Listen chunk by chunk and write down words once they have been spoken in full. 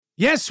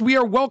Yes, we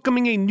are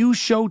welcoming a new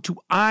show to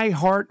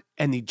iHeart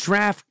and the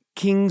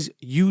DraftKings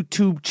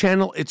YouTube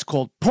channel. It's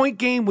called Point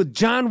Game with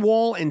John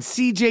Wall and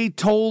CJ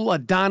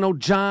Toledano.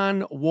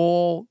 John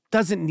Wall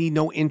doesn't need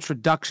no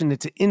introduction.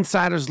 It's an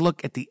insider's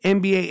look at the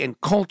NBA and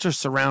culture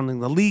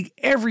surrounding the league.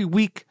 Every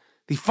week,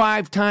 the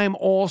five-time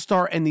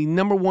All-Star and the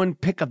number one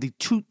pick of the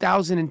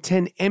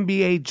 2010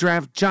 NBA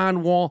Draft,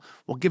 John Wall,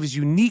 will give his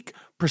unique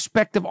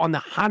perspective on the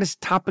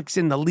hottest topics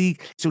in the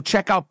league. So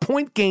check out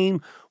Point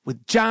Game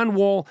with John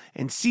Wall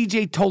and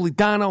CJ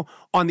Toledano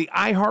on the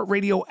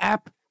iHeartRadio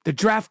app, the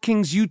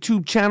DraftKings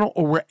YouTube channel,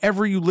 or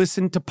wherever you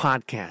listen to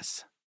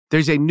podcasts.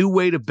 There's a new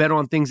way to bet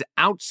on things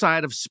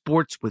outside of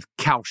sports with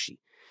Kalshi.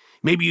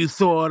 Maybe you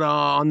thought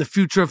on the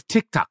future of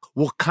TikTok.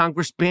 Will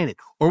Congress ban it?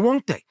 Or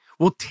won't they?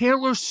 Will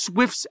Taylor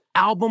Swift's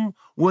album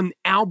win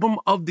Album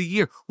of the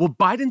Year? Will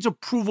Biden's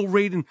approval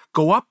rating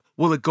go up?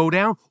 Will it go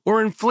down?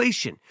 Or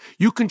inflation?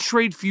 You can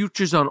trade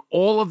futures on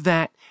all of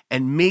that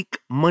and make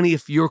money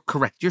if you're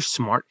correct. You're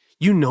smart.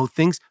 You know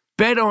things.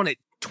 Bet on it.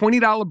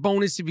 $20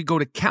 bonus if you go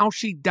to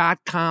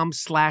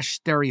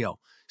Kalshi.com/stereo.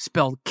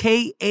 Spelled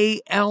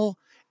Kalshi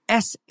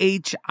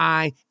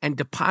and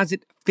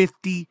deposit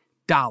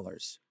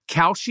 $50.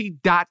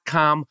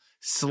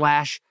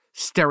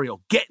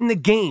 Kalshi.com/stereo. Get in the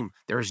game.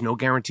 There is no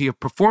guarantee of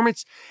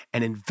performance.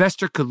 An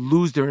investor could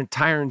lose their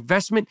entire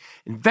investment.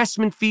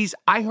 Investment fees.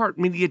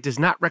 iHeartMedia does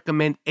not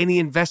recommend any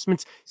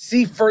investments.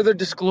 See further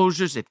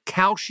disclosures at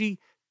Kalshi.com.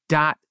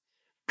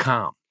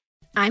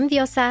 I'm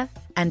Diosa.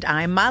 And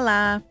I'm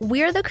Mala.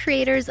 We're the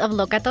creators of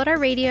Locatora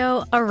Radio,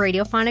 a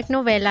radiophonic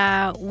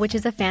novela, which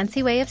is a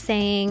fancy way of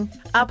saying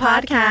a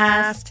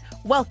podcast.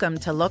 Welcome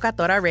to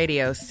Locatora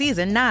Radio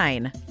Season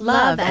 9.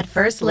 Love at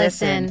First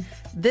Listen.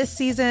 This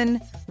season,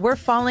 we're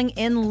falling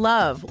in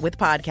love with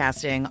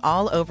podcasting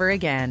all over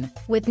again.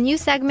 With new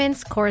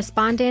segments,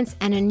 correspondence,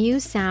 and a new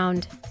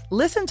sound.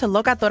 Listen to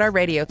Locatora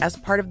Radio as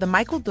part of the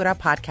My Cultura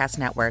Podcast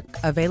Network.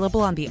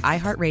 Available on the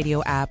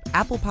iHeartRadio app,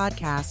 Apple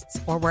Podcasts,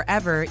 or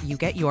wherever you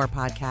get your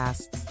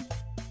podcasts.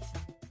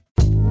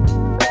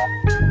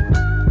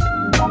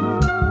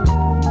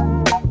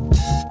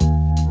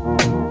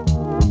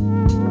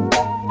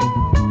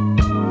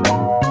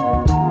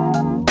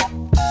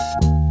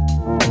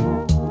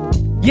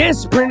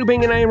 Yes, Brandon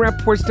Bang and I Am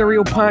Rappaport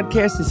Stereo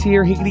Podcast is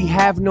here. Higgity,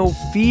 have no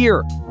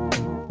fear.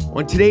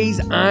 On today's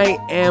I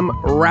Am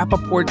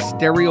Rappaport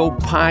Stereo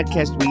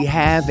Podcast, we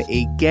have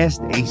a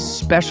guest, a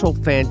special,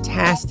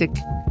 fantastic,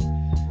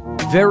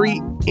 very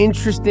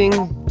interesting,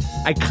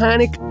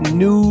 iconic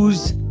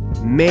news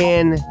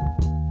man,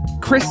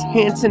 Chris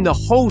Hansen, the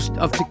host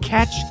of To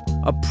Catch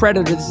a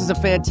Predator. This is a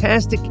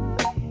fantastic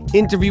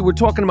interview. We're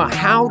talking about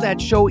how that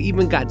show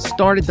even got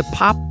started, the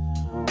pop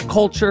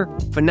culture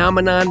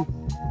phenomenon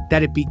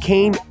that it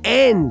became,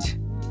 and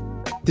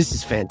this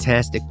is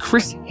fantastic.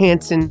 Chris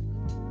Hansen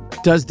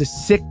does the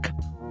sick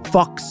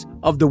fucks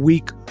of the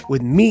week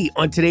with me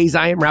on today's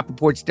I Am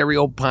Rappaport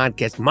Stereo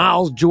Podcast.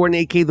 Miles Jordan,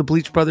 a.k.a. the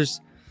Bleach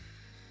Brothers.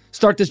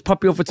 Start this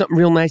puppy off with something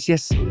real nice,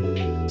 yes.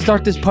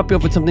 Start this puppy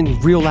off with something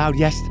real loud,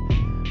 yes.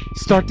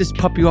 Start this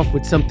puppy off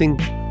with something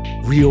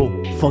real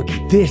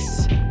funky.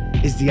 This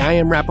is the I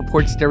Am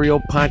Rappaport Stereo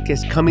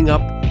Podcast, coming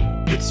up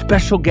with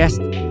special guest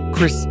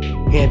Chris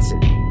Hansen.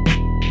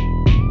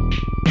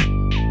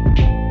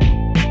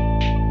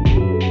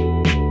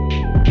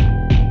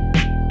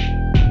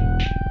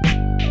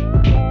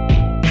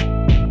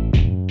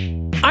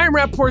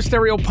 Rappaport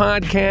Stereo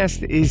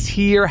Podcast is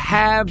here.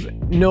 Have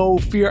no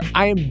fear.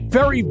 I am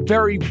very,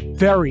 very,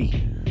 very,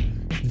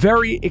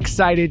 very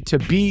excited to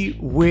be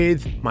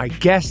with my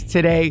guest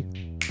today.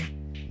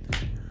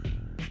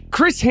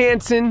 Chris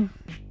Hansen.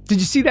 Did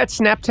you see that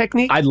snap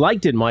technique? I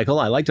liked it, Michael.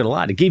 I liked it a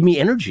lot. It gave me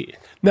energy.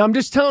 Now, I'm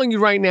just telling you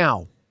right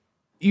now,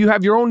 you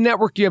have your own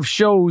network, you have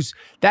shows.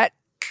 That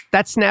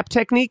snap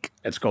technique,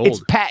 it's gold.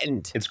 It's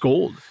patent. It's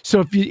gold.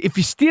 So if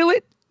you steal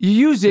it, you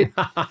use it.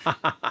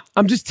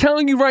 I'm just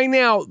telling you right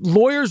now,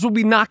 lawyers will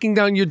be knocking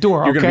down your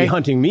door. You're going to be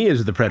hunting me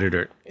as the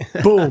predator.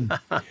 Boom.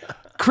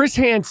 Chris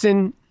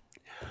Hansen,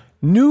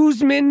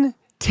 newsman,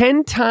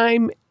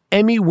 10-time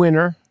Emmy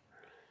winner.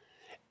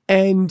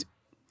 And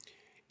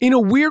in a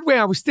weird way,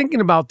 I was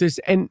thinking about this,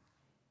 and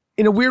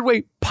in a weird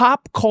way,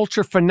 pop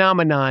culture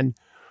phenomenon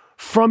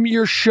from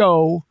your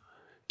show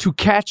To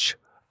Catch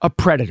a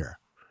Predator.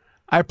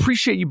 I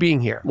appreciate you being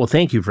here. Well,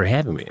 thank you for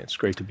having me. It's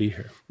great to be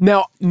here.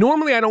 Now,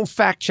 normally I don't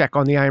fact check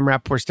on the I Am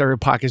Rappaport Stereo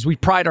Podcast. We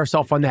pride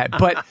ourselves on that.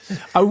 But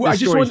I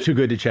just want too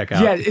good to check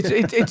out. Yeah,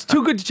 it's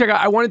too good to check out.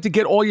 I wanted to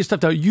get all your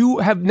stuff down. You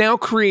have now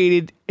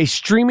created a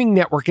streaming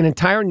network, an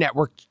entire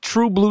network,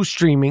 True Blue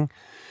Streaming.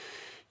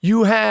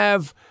 You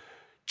have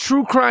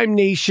True Crime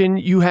Nation.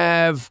 You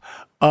have,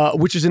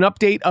 which is an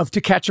update of To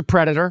Catch a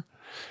Predator.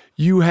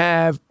 You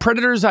have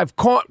Predators I've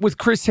Caught with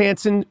Chris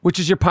Hansen, which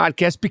is your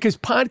podcast, because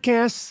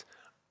podcasts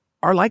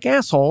are like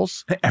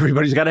assholes.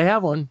 Everybody's got to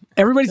have one.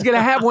 Everybody's got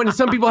to have one, and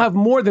some people have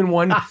more than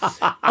one.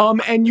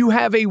 And you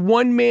have a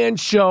one-man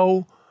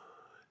show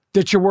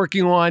that you're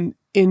working on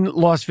in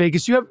Las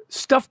Vegas. You have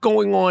stuff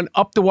going on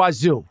up the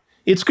wazoo.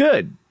 It's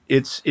good.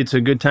 It's a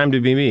good time to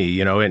be me,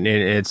 you know, and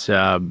it's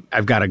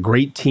I've got a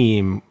great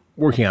team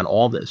working on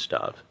all this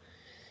stuff.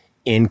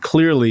 And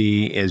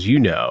clearly, as you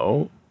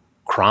know,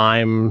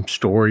 crime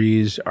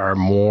stories are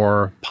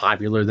more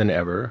popular than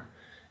ever.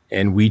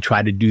 And we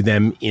try to do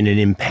them in an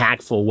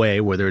impactful way,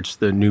 whether it's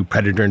the new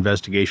Predator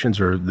investigations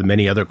or the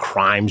many other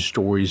crime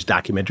stories,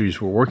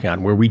 documentaries we're working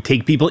on, where we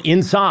take people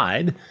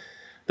inside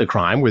the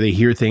crime, where they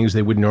hear things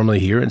they wouldn't normally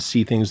hear and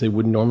see things they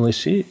wouldn't normally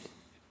see.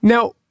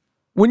 Now,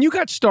 when you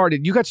got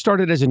started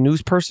as a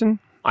news person?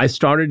 I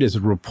started as a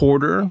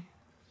reporter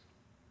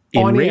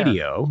in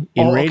radio,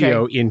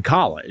 in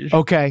college.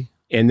 Okay.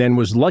 And then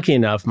was lucky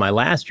enough my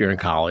last year in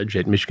college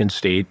at Michigan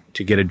State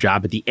to get a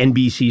job at the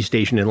NBC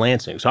station in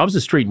Lansing. So I was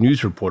a straight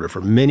news reporter for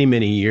many,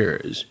 many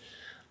years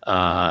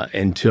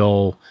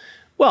until,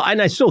 well,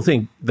 and I still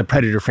think the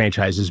Predator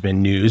franchise has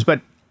been news,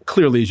 but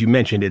clearly, as you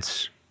mentioned,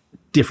 it's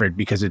different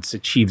because it's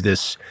achieved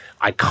this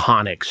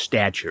iconic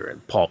stature in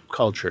pulp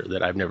culture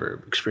that I've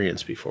never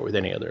experienced before with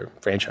any other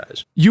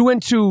franchise. You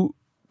went to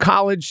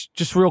college,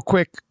 just real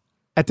quick,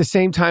 at the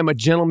same time, a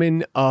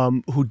gentleman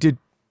who did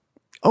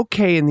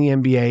okay in the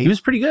NBA. He was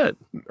pretty good.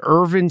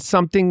 Irvin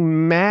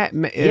something, he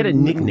had a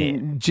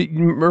nickname.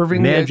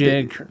 Irvin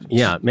Magic.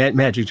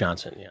 Magic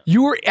Johnson. Yeah.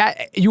 You were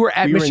at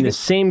Michigan. Were in the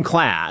same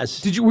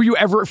class. Were you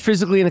ever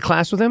physically in a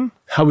class with him?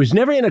 I was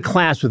never in a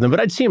class with him,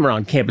 but I'd see him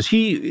around campus.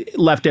 He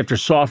left after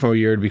sophomore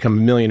year to become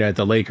a millionaire at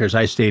the Lakers.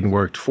 I stayed and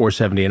worked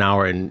 $4.70 an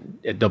hour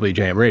at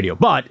WJM Radio,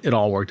 but it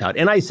all worked out.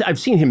 And I've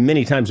seen him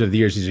many times over the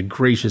years. He's a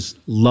gracious,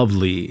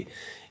 lovely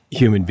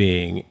human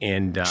being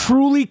and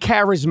truly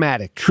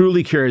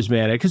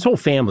charismatic. His whole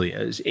family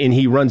is, and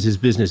he runs his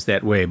business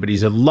that way. But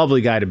he's a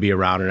lovely guy to be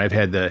around, and I've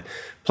had the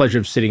pleasure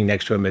of sitting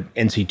next to him at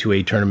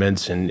NC2A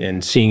tournaments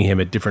and seeing him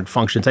at different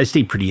functions. I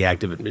stayed pretty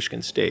active at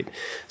Michigan State,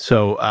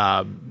 so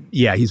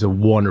he's a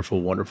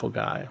wonderful, wonderful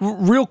guy.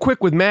 Real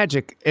quick with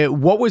Magic,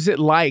 what was it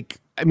like?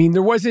 I mean,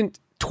 there wasn't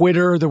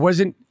Twitter, there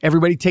wasn't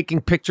everybody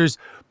taking pictures,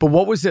 but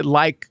what was it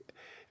like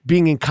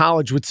being in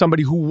college with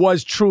somebody who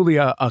was truly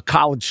a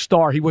college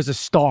star? He was a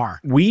star.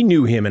 We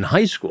knew him in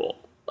high school.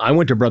 I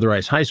went to Brother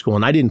Rice High School,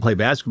 and I didn't play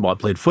basketball. I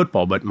played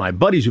football, but my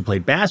buddies who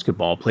played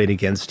basketball played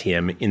against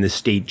him in the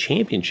state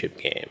championship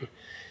game,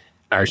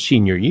 our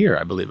senior year,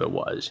 I believe it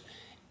was.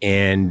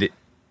 And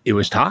it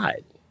was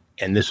tied.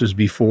 And this was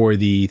before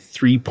the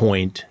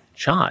three-point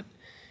shot.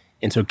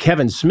 And so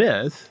Kevin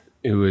Smith,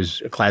 who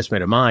is a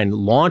classmate of mine,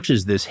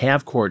 launches this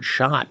half-court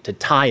shot to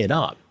tie it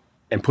up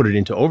and put it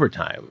into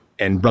overtime.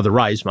 And Brother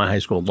Rice, my high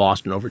school,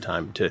 lost in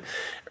overtime to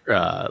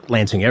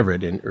Lansing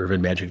Everett and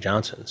Irvin Magic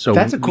Johnson. So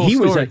that's a cool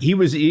story.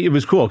 It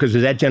was cool because it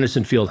was at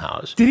Jennison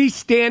Fieldhouse. Did he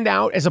stand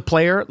out as a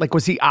player? Like,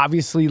 was he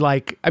obviously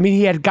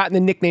he had gotten the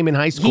nickname in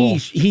high school.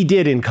 He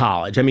did in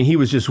college. I mean, he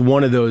was just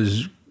one of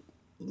those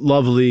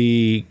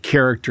lovely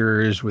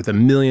characters with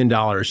 $1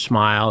 million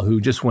smile who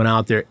just went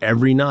out there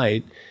every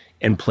night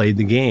and played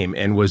the game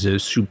and was a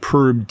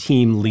superb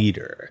team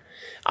leader.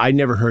 I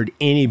never heard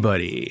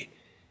anybody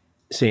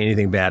say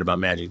anything bad about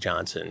Magic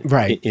Johnson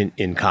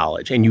in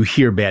college. And you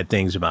hear bad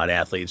things about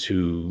athletes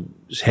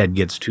whose head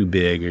gets too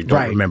big or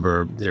don't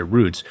remember their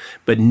roots,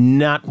 but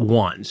not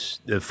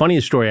once. The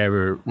funniest story I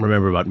ever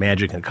remember about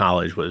Magic in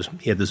college was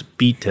he had this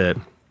beat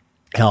to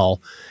hell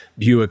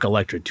Buick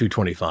Electra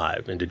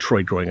 225. In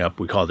Detroit growing up,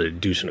 we called it a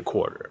deuce and a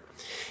quarter.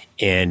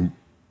 And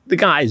the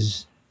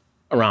guys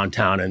around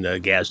town in the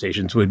gas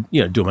stations would,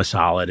 do him a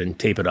solid and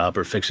tape it up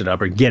or fix it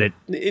up or get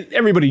it.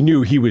 Everybody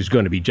knew he was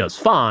going to be just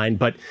fine,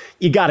 but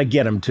you got to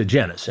get him to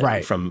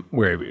Jennison from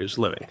wherever he was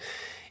living.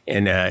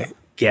 And a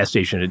gas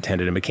station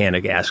attendant, a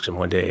mechanic, asks him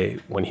one day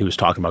when he was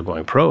talking about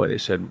going pro, they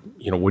said,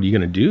 what are you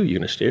going to do? You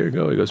going to stay or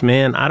go? He goes,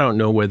 man, I don't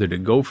know whether to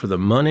go for the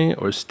money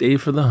or stay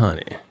for the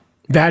honey.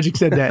 Magic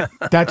said that.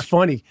 That's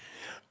funny.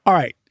 All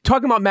right.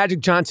 Talking about Magic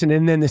Johnson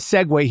and then the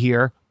segue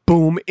here,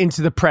 boom,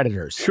 into the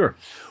Predators. Sure.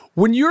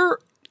 When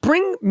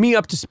bring me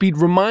up to speed.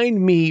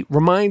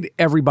 Remind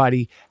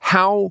everybody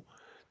how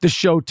the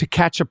show To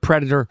Catch a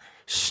Predator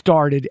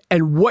started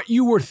and what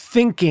you were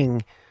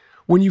thinking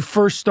when you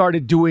first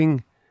started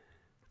doing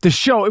the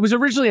show. It was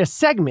originally a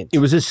segment. It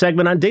was a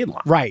segment on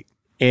Dateline. Right.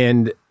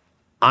 And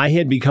I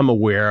had become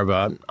aware of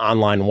an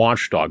online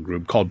watchdog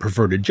group called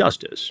Perverted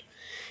Justice.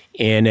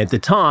 And at the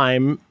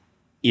time,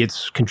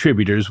 its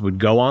contributors would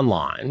go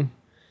online,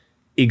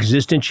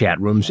 exist in chat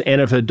rooms, and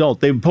if an adult,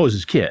 they would pose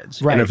as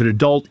kids. Right. And if an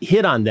adult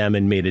hit on them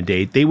and made a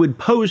date, they would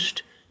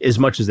post as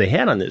much as they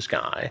had on this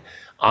guy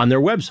on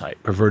their website,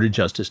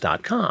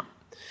 pervertedjustice.com.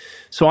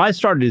 So I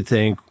started to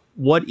think,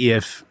 what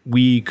if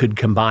we could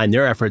combine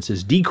their efforts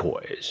as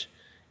decoys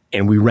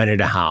and we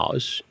rented a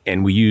house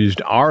and we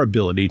used our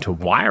ability to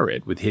wire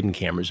it with hidden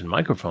cameras and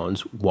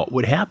microphones? What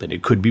would happen?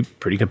 It could be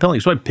pretty compelling.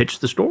 So I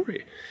pitched the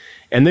story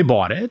and they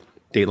bought it.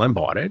 Dateline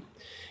bought it.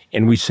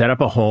 And we set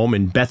up a home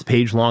in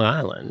Bethpage, Long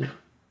Island.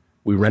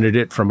 We rented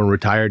it from a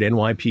retired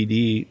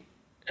NYPD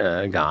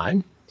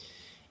guy.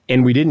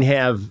 And we didn't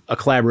have a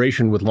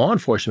collaboration with law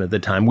enforcement at the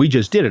time. We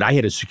just did it. I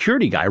had a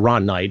security guy,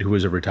 Ron Knight, who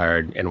was a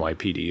retired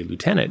NYPD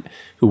lieutenant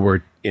who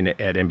worked at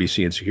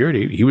NBC in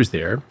security. He was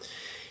there.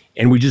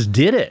 And we just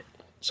did it.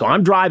 So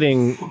I'm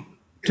driving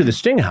to the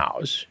Sting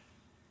House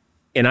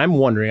And I'm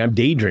wondering, I'm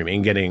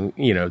daydreaming, getting,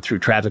 through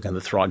traffic on the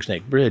Throg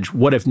Snake Bridge.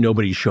 What if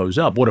nobody shows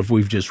up? What if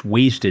we've just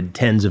wasted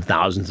tens of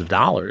thousands of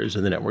dollars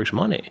of the network's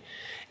money?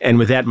 And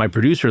with that, my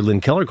producer,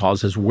 Lynn Keller, calls,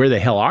 says, where the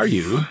hell are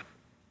you?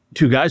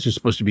 2 guys are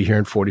supposed to be here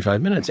in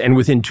 45 minutes. And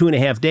within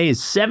 2.5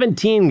 days,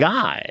 17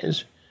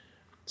 guys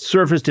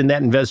surfaced in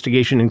that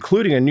investigation,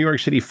 including a New York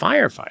City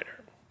firefighter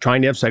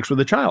trying to have sex with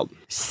a child.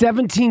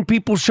 17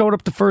 people showed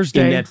up the first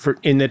day?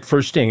 In that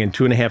first sting in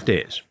 2.5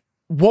 days.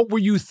 What were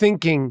you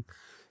thinking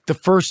the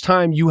first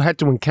time you had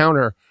to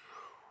encounter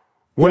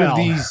one of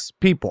these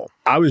people?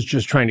 I was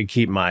just trying to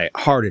keep my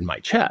heart in my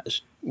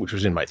chest, which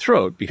was in my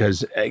throat,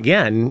 because,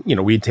 again,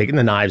 we had taken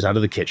the knives out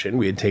of the kitchen.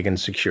 We had taken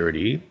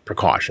security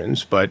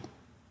precautions, but,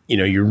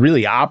 you're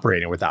really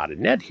operating without a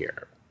net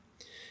here.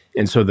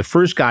 And so the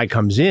first guy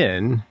comes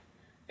in,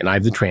 and I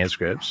have the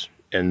transcripts,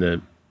 and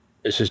the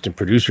assistant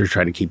producers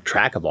try to keep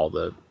track of all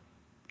the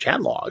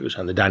chat logs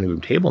on the dining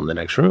room table in the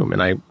next room.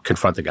 And I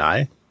confront the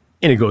guy,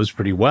 and it goes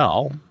pretty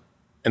well.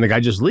 And the guy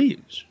just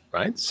leaves,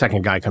 right?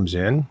 Second guy comes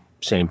in,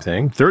 same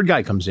thing. Third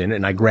guy comes in,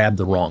 and I grab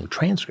the wrong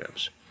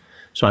transcripts.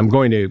 So I'm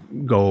going to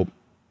go,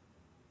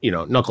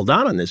 knuckle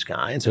down on this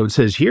guy. And so it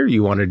says here,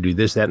 you wanted to do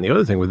this, that, and the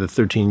other thing with a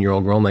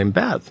 13-year-old girl named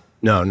Beth.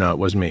 No, it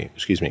wasn't me.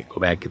 Excuse me.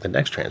 Go back, get the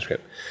next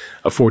transcript.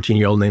 A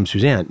 14-year-old named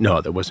Suzanne. No,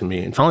 that wasn't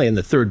me. And finally, in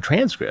the third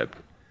transcript.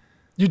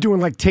 You're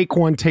doing like take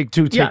 1, take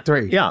 2, take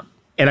 3. Yeah.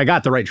 And I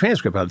got the right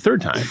transcript on the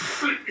third time.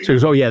 So he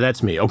goes, oh, yeah,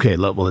 that's me. Okay,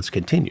 well, let's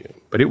continue.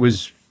 But it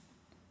was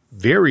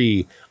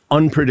very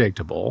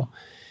unpredictable.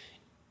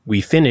 We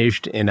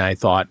finished, and I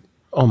thought,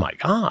 oh, my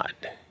God.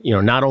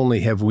 Not only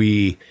have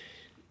we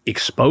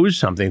exposed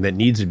something that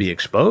needs to be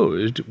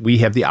exposed, we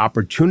have the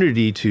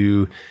opportunity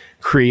to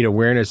create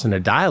awareness and a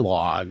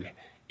dialogue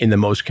in the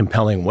most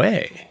compelling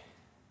way.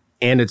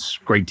 And it's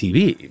great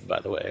TV, by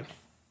the way.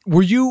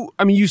 Were you,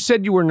 you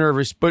said you were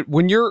nervous, but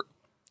when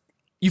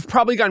you've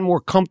probably gotten more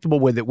comfortable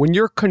with it. When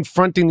you're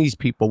confronting these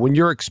people, when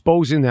you're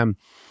exposing them,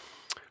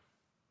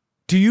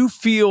 do you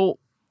feel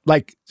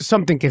like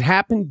something could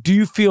happen? Do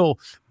you feel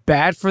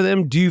bad for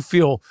them? Do you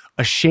feel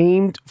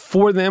ashamed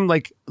for them?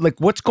 Like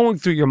what's going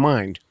through your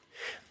mind?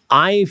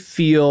 I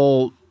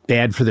feel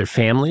bad for their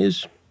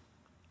families.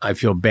 I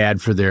feel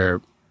bad for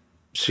their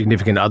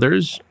significant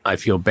others. I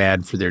feel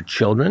bad for their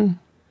children.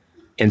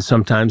 And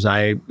sometimes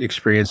I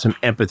experience some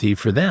empathy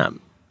for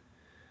them.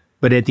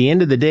 But at the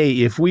end of the day,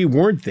 if we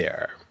weren't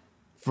there,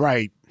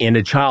 right, and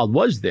a child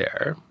was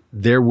there,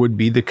 there would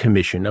be the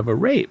commission of a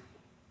rape.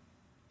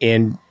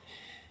 And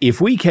if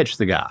we catch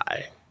the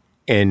guy,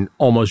 and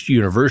almost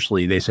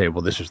universally they say,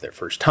 well, this was their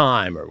first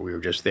time, or we were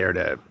just there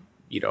to,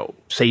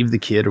 save the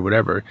kid or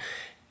whatever,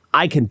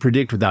 I can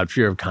predict without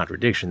fear of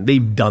contradiction.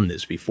 They've done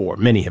this before.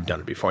 Many have done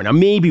it before. Now,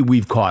 maybe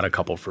we've caught a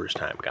couple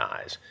first-time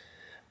guys,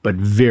 but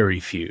very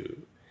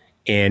few.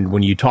 And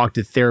when you talk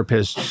to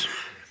therapists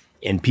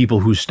and people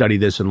who study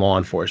this in law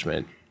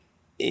enforcement,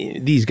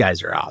 these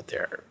guys are out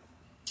there.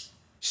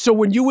 So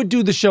when you would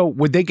do the show,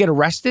 would they get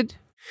arrested?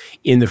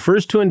 In the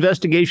first 2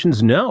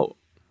 investigations, no.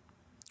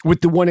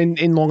 With the one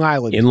in Long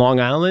Island? In Long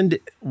Island,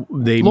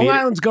 Long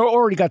Island's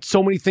already got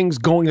so many things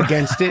going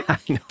against it.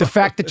 The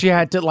fact that you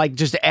had to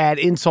just add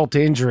insult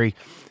to injury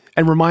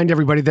and remind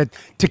everybody that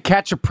To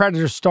Catch a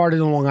Predator started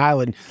in Long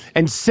Island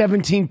and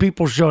 17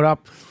 people showed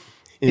up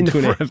in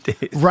 2.5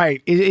 days.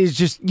 Right. It is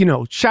just,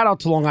 shout out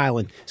to Long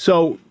Island.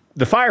 So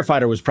the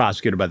firefighter was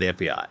prosecuted by the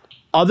FBI.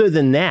 Other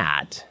than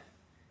that,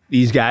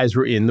 these guys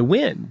were in the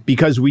wind.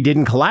 Because we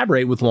didn't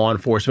collaborate with law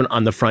enforcement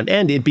on the front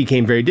end, it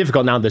became very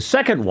difficult. Now, the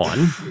second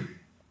one,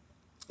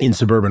 in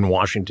suburban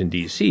Washington,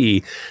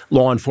 D.C.,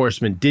 law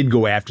enforcement did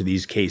go after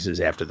these cases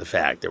after the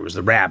fact. There was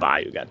the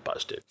rabbi who got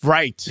busted.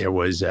 Right. There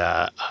was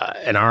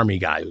an Army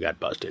guy who got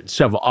busted.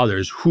 Several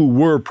others who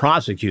were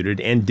prosecuted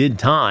and did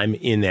time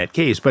in that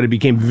case. But it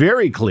became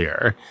very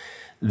clear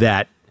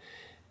that,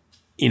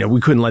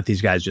 we couldn't let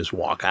these guys just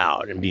walk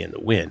out and be in the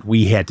wind.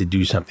 We had to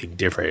do something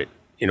different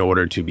in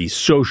order to be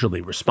socially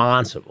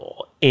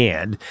responsible.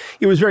 And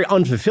it was very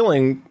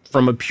unfulfilling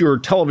from a pure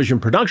television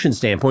production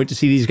standpoint to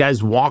see these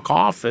guys walk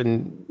off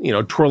and,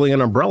 twirling an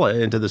umbrella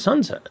into the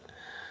sunset.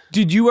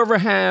 Did you ever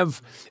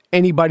have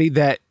anybody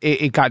that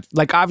it got,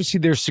 like obviously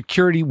there's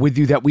security with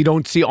you that we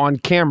don't see on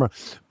camera,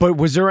 but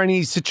was there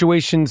any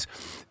situations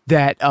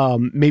that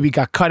maybe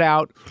got cut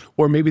out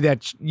or maybe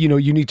that, you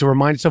need to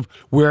remind yourself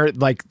where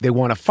like they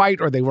want to fight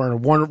or they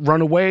want to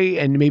run away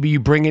and maybe you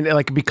bring in,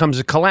 like it becomes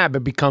a collab,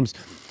 it becomes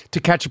To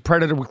Catch a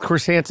Predator with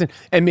Chris Hansen,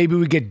 and maybe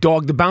we get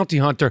Dog the Bounty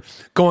Hunter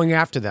going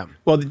after them.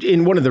 Well,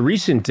 in one of the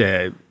recent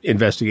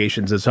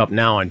investigations that's up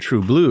now on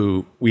True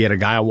Blue, we had a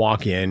guy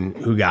walk in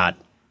who got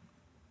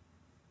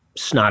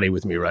snotty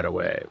with me right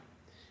away.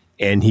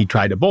 And he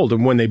tried to bolt.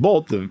 And when they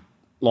bolt, the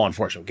law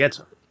enforcement gets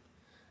him.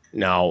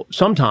 Now,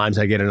 sometimes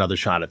I get another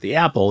shot at the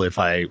apple if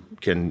I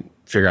can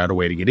figure out a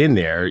way to get in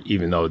there,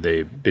 even though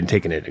they've been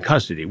taken into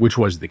custody, which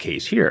was the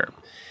case here.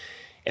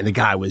 And the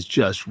guy was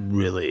just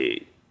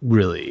really,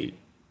 really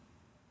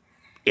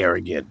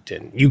arrogant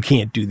and you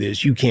can't do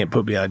this, you can't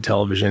put me on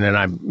television. And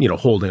I'm,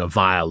 holding a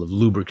vial of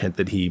lubricant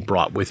that he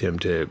brought with him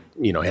to,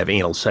 have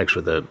anal sex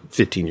with a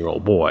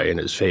 15-year-old boy in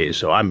his face.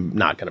 So I'm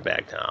not going to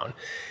back down.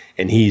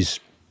 And he's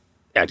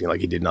acting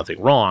like he did nothing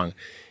wrong.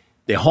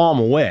 They haul him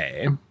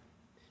away.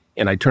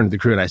 And I turned to the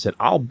crew and I said,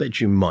 I'll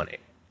bet you money.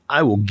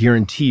 I will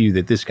guarantee you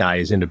that this guy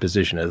is in a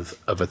position of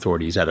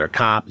authority. He's either a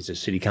cop, he's a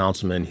city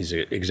councilman, he's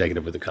an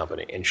executive with the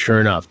company. And sure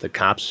enough,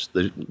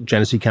 the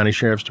Genesee County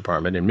Sheriff's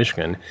Department in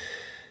Michigan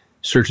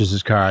searches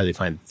his car. They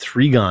find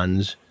 3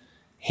 guns,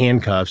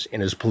 handcuffs,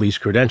 and his police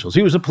credentials.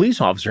 He was a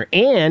police officer,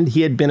 and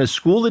he had been a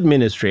school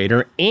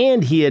administrator,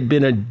 and he had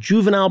been a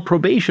juvenile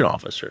probation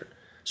officer.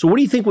 So what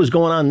do you think was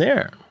going on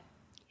there?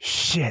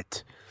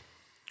 Shit.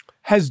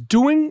 Has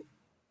doing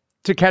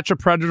To Catch a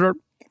Predator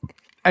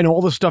and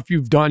all the stuff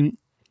you've done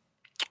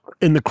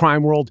in the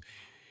crime world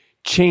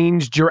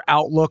changed your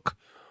outlook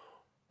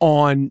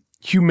on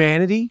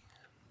humanity?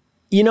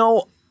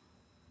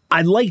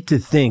 I'd like to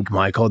think,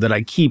 Michael, that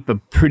I keep a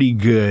pretty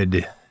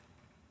good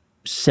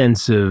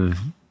sense of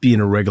being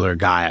a regular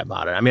guy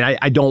about it. I mean,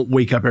 I don't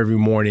wake up every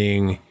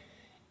morning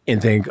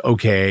and think,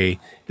 okay,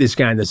 this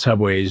guy in the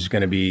subway is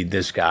going to be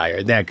this guy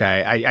or that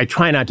guy. I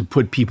try not to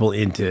put people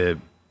into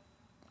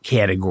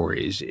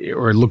categories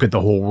or look at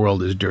the whole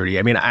world as dirty.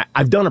 I mean,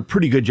 I've done a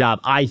pretty good job,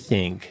 I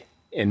think,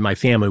 and my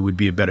family would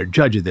be a better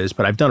judge of this,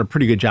 but I've done a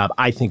pretty good job,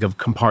 I think, of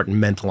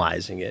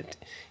compartmentalizing it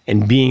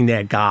and being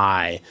that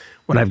guy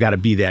when I've got to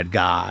be that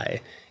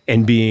guy,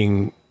 and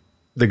being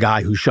the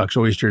guy who shucks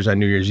oysters on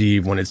New Year's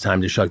Eve when it's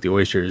time to shuck the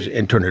oysters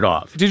and turn it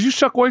off. Did you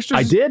shuck oysters?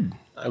 I did.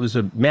 I was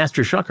a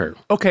master shucker.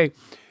 Okay.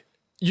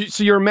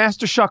 So you're a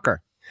master shucker.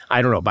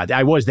 I don't know about that.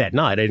 I was that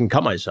night. I didn't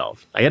cut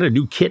myself. I had a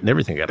new kit and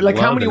everything. Like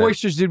how many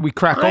oysters did we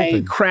crack open?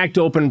 I cracked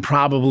open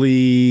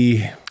probably...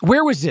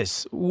 Where was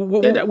this?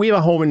 We have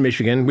a home in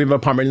Michigan. We have an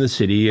apartment in the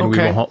city, and we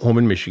have a home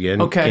in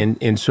Michigan. Okay.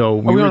 And so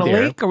we were on a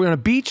there. lake? Are we on a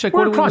beach?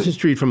 We're across the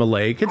street from a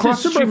lake.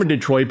 It's suburban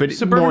Detroit, but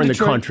more in the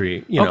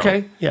country.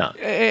 Okay.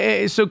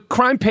 Yeah. So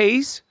crime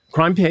pays.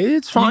 Crime pays.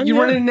 It's fine. You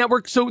run in a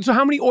network. So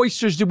how many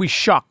oysters did we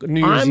shuck New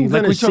Year's Eve?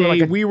 I'm going to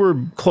say we were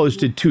close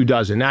to 2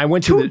 dozen. I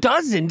went to 2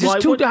 dozen?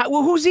 Just two?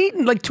 Well, who's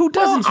eating? Like 2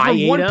 dozen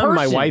from one person?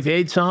 My wife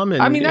ate some.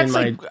 And, I mean, that's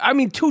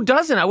 2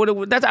 dozen. I would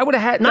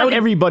have had. Not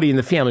everybody in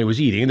the family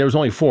was eating. There was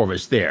only 4 of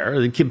us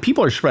there.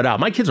 People are spread out.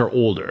 My kids are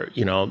older,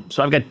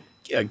 So I've got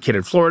a kid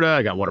in Florida.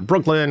 I got one in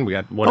Brooklyn. We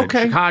got one in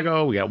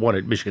Chicago. We got one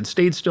at Michigan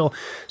State still.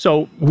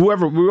 So we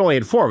only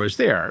had 4 of us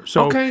there.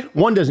 So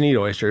one doesn't eat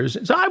oysters.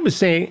 So I was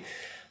saying,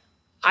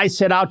 I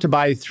set out to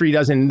buy 3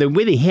 dozen. The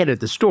way they had it at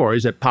the store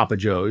is at Papa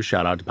Joe's.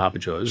 Shout out to Papa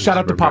Joe's. Shout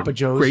out to Papa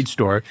Joe's. Great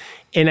store.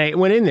 And I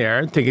went in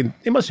there thinking,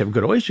 they must have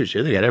good oysters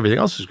here. They got everything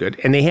else is good.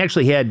 And they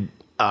actually had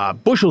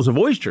bushels of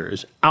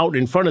oysters out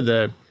in front of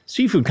the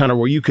seafood counter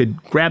where you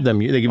could grab them.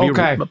 They give you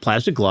a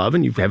plastic glove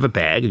and you have a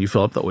bag and you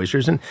fill up the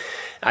oysters. And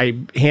I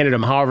handed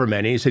him however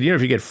many. He said,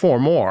 if you get 4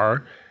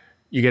 more,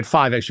 you get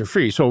 5 extra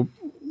free. So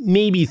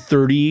maybe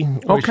 30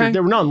 oysters. Okay.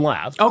 There were none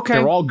left. Okay.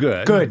 They're all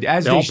good. Good.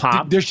 They all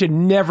popped. There should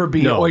never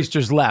be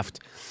oysters left.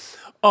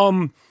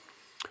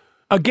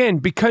 Again,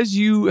 because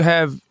you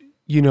have,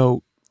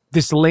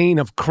 this lane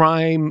of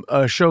crime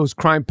shows,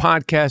 crime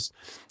podcasts,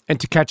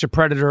 and To Catch a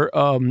Predator,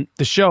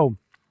 the show,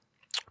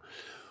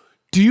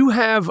 do you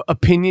have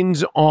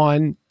opinions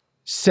on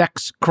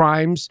sex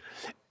crimes?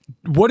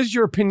 What is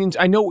your opinions?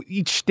 I know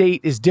each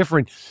state is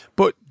different,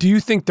 but do you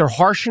think they're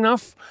harsh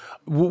enough?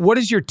 What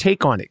is your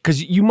take on it?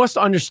 Because you must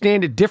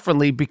understand it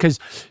differently because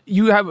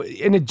you have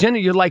an agenda.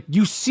 You're like,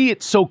 you see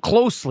it so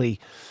closely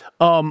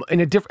in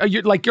a different,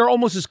 you're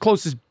almost as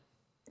close as,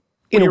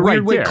 in a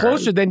weird way,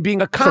 closer than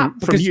being a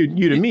cop. From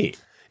you to me.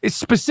 It's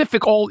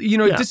specific.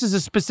 This is a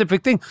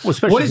specific thing. Well,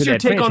 what is your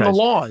take on the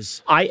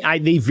laws?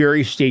 They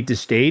vary state to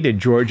state. In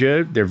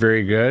Georgia, they're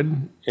very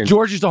good.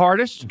 Georgia's the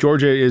hardest?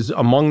 Georgia is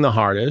among the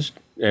hardest.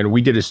 And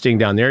we did a sting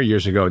down there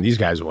years ago, and these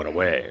guys went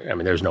away. I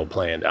mean, there's no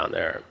playing down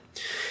there.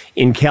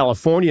 In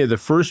California, the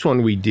first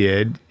one we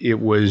did, it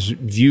was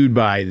viewed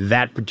by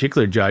that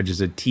particular judge as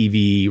a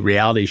TV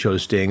reality show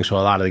sting, so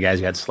a lot of the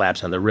guys got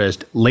slaps on the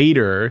wrist.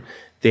 Later,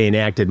 they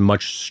enacted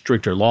much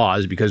stricter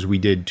laws because we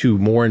did 2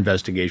 more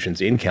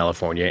investigations in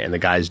California, and the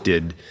guys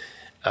did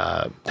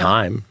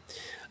time.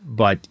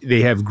 But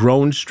they have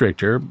grown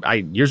stricter.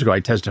 Years ago,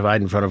 I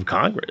testified in front of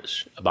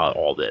Congress about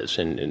all this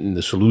and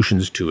the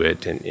solutions to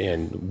it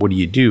and what do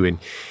you do.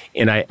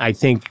 And I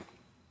think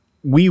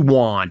we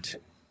want,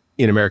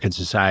 in American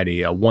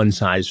society, a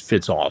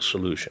one-size-fits-all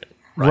solution.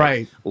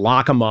 Right.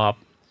 Lock them up,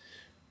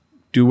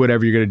 do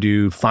whatever you're going to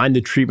do, find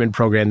the treatment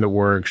program that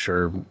works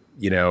or,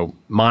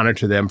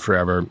 monitor them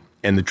forever.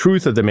 And the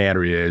truth of the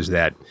matter is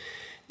that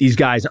these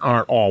guys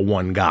aren't all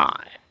one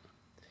guy.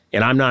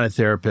 And I'm not a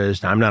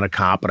therapist, I'm not a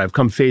cop, but I've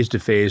come face to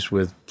face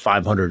with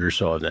 500 or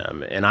so of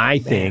them. And I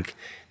think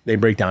they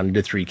break down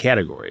into 3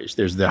 categories.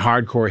 There's the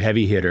hardcore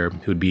heavy hitter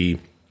who'd be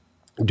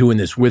doing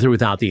this with or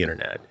without the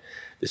internet.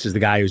 This is the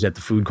guy who's at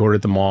the food court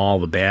at the mall,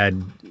 the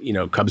bad,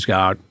 Cub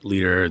Scout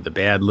leader, the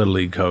bad Little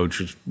League coach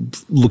who's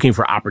looking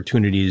for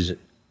opportunities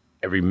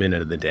every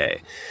minute of the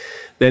day.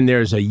 Then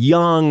there's a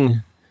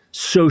young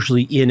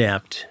socially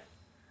inept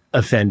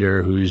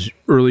offender who's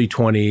early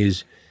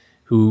 20s,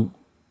 who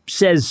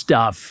says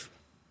stuff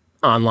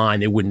online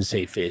they wouldn't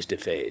say face to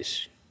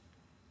face.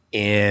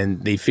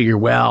 And they figure,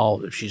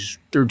 well, if she's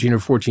 13 or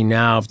 14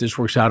 now, if this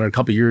works out in a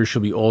couple of years,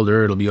 she'll be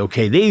older, it'll be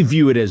okay. They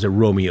view it as a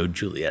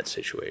Romeo-Juliet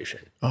situation.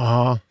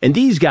 And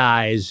these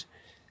guys,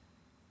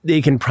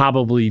 they can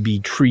probably be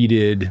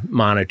treated,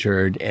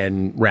 monitored,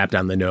 and wrapped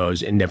on the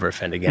nose and never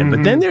offend again.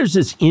 But then there's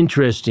this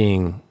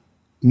interesting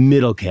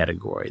middle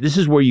category. This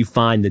is where you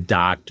find the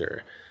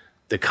doctor,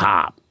 the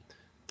cop,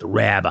 the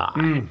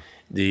rabbi,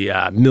 the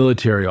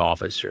military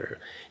officer.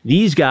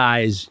 These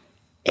guys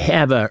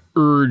have a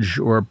urge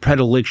or a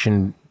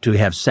predilection to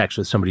have sex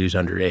with somebody who's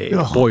underage,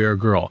 a boy or a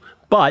girl,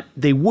 but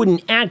they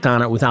wouldn't act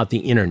on it without the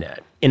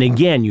internet. And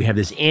again, you have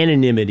this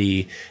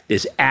anonymity,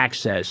 this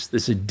access,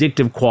 this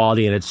addictive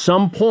quality, and at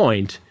some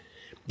point,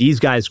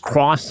 these guys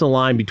cross the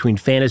line between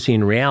fantasy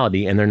and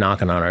reality, and they're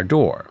knocking on our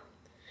door.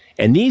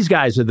 And these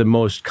guys are the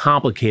most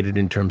complicated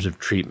in terms of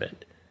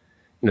treatment.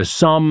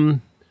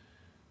 Some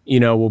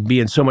will be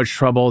in so much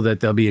trouble that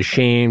they'll be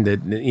ashamed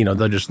that,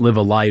 they'll just live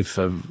a life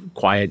of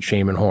quiet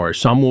shame and horror.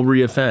 Some will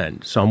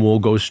reoffend. Some will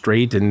go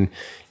straight and,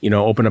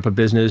 open up a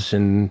business,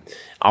 and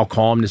I'll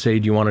call them to say,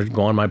 do you want to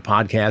go on my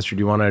podcast, or do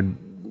you want to,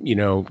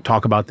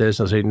 talk about this?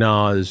 I'll say,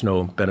 no, there's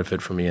no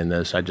benefit for me in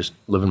this. I just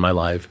live in my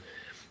life.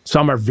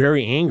 Some are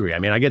very angry. I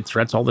mean, I get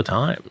threats all the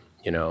time,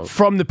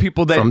 From the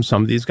people that... From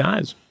some of these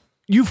guys.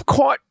 You've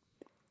caught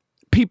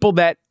people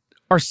that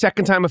are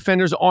second-time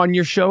offenders on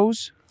your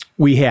shows?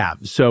 We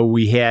have. So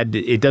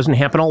it doesn't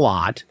happen a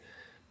lot,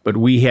 but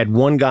we had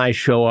one guy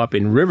show up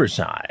in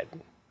Riverside,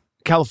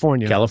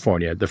 California.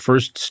 The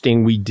first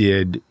sting we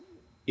did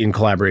in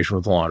collaboration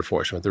with law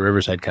enforcement, the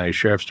Riverside County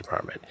Sheriff's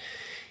Department.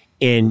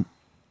 And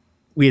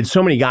we had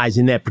so many guys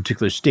in that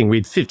particular sting. We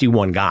had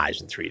 51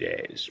 guys in 3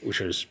 days, which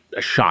was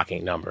a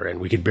shocking number, and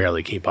we could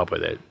barely keep up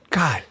with it.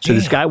 God So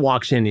this guy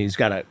walks in, and he's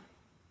got a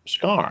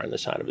scar on the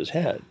side of his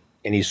head,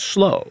 and he's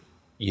slow,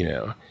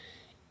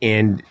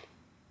 and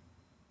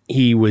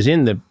he was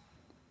in the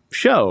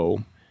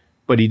show,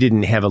 but he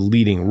didn't have a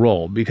leading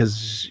role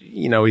because,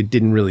 it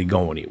didn't really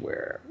go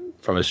anywhere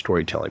from a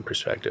storytelling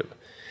perspective.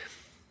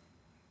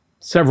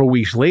 Several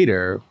weeks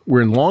later,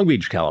 we're in Long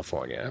Beach,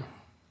 California,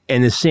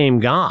 and the same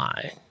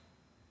guy,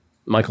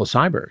 Michael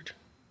Seibert,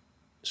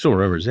 still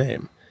remember his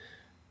name,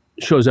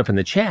 shows up in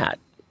the chat,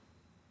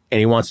 and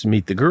he wants to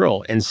meet the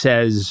girl and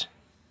says,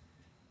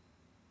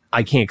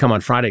 I can't come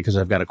on Friday because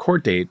I've got a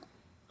court date.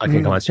 I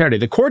can come on Saturday.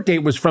 The court date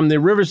was from the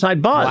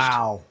Riverside bust.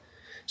 Wow.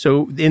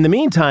 So in the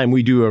meantime,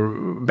 we do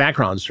a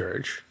background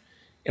search,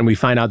 and we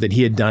find out that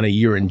he had done a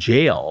year in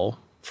jail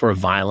for a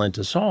violent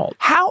assault.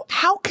 How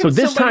can So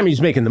this time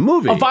he's making the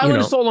movie. A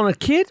violent assault on a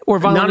kid? Or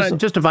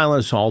just a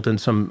violent assault and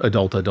some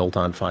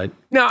adult-on fight.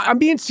 Now, I'm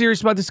being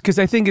serious about this because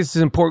I think it's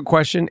an important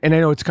question, and I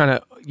know it's kind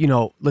of,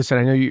 listen,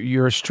 I know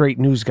you're a straight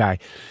news guy.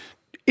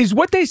 Is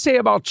what they say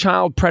about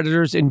child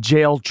predators in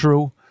jail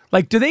true?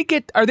 Like,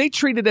 are they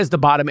treated as the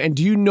bottom? And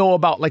do you know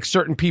about, like,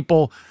 certain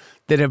people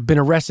that have been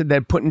arrested,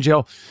 that put in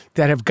jail,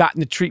 that have gotten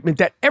the treatment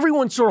that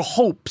everyone sort of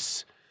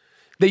hopes?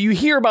 That you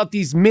hear about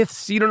these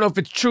myths, you don't know if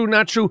it's true,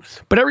 not true,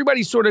 but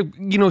everybody sort of,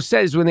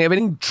 says when they have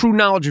any true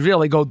knowledge of jail,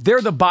 they go,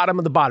 they're the bottom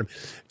of the bottom.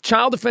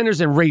 Child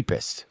offenders and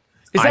rapists.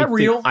 Is that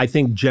real? I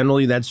think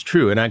generally that's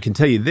true. And I can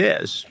tell you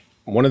this.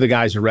 One of the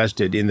guys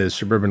arrested in the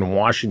suburban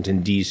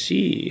Washington,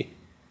 D.C.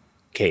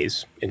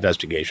 case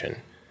investigation,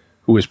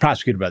 who was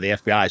prosecuted by the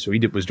FBI, so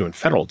he was doing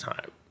federal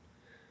time.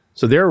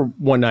 So there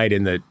one night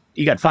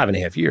he got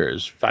 5.5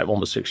 years,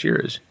 almost 6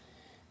 years.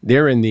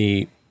 They're in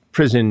the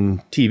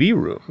prison TV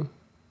room,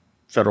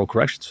 federal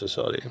corrections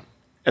facility,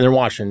 and they're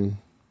watching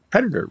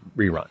Predator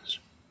reruns.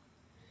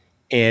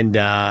 And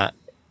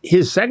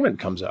his segment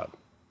comes up,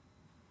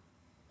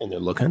 and they're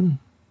looking,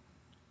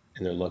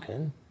 and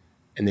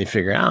they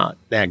figure out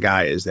that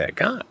guy is that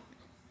guy.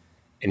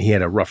 And he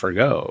had a rougher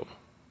go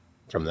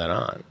from then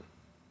on.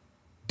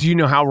 Do you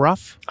know how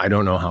rough? I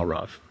don't know how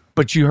rough.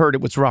 But you heard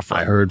it was rougher.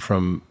 I heard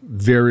from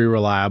very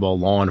reliable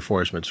law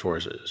enforcement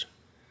sources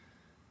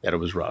that it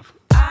was rough.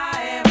 I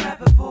Am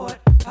Rappaport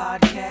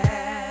Podcast.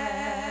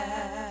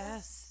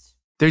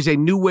 There's a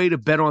new way to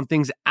bet on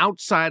things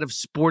outside of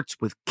sports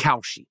with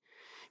Kalshi.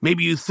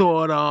 Maybe you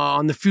thought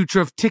on the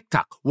future of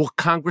TikTok. Will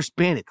Congress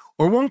ban it?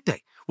 Or won't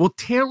they? Will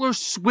Taylor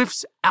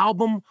Swift's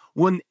album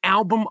win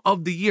Album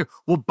of the Year?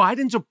 Will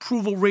Biden's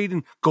approval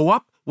rating go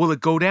up? Will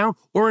it go down?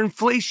 Or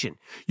inflation?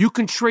 You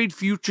can trade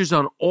futures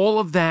on all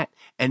of that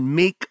and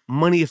make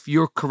money if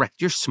you're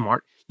correct. You're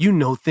smart. You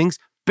know things.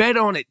 Bet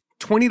on it.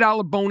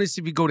 $20 bonus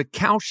if you go to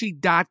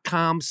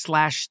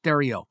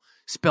Kalshi.com/stereo.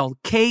 Spelled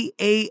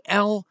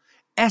Kalshi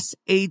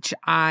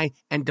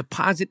and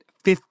deposit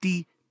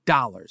 $50.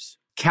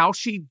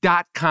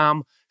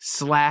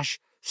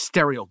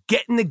 Kalshi.com/stereo.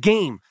 Get in the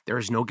game. There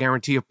is no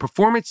guarantee of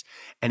performance.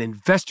 An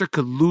investor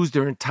could lose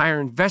their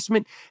entire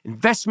investment.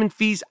 Investment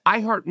fees.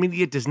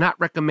 iHeartMedia does not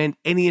recommend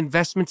any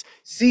investments.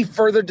 See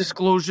further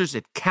disclosures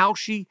at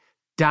Kalshi.com.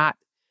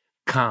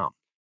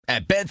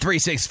 At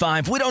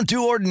Bet365, we don't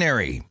do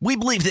ordinary. We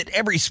believe that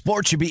every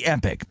sport should be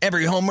epic.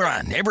 Every home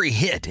run, every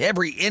hit,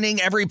 every inning,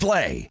 every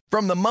play.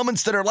 From the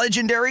moments that are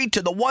legendary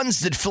to the ones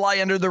that fly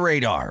under the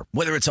radar.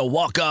 Whether it's a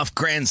walk-off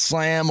grand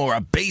slam or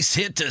a base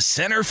hit to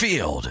center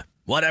field.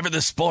 Whatever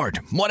the sport,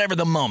 whatever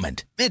the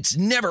moment. It's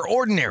never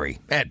ordinary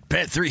at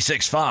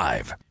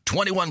Bet365.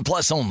 21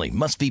 plus only.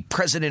 Must be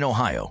present in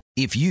Ohio.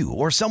 If you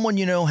or someone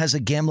you know has a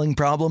gambling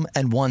problem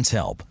and wants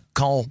help,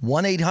 call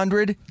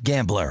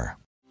 1-800-GAMBLER.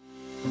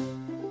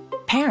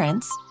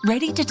 Parents,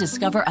 ready to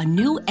discover a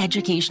new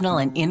educational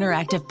and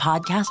interactive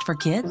podcast for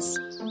kids?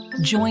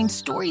 Join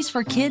Stories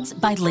for Kids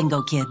by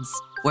Lingo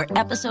Kids, where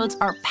episodes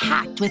are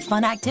packed with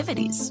fun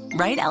activities.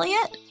 Right,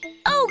 Elliot?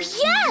 Oh,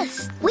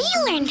 yes! We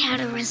learned how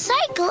to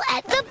recycle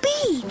at the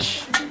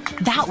beach.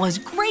 That was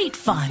great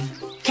fun.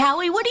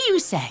 Callie, what do you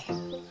say?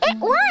 It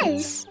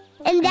was.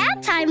 And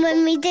that time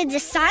when we did the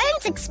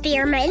science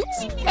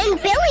experiments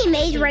and Billy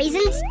made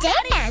raisins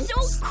dance.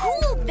 So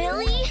cool,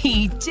 Billy.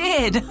 He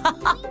did.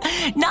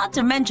 Not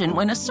to mention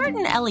when a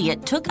certain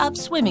Elliot took up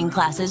swimming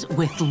classes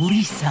with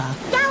Lisa.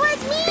 That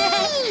was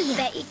me.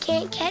 Bet you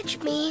can't catch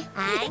me.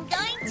 I'm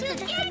going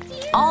to get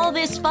you. All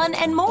this fun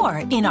and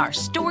more in our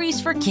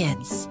Stories for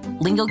Kids.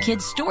 Lingo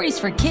Kids Stories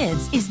for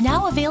Kids is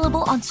now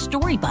available on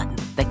Story Button,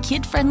 the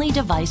kid-friendly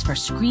device for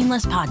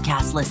screenless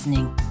podcast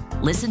listening.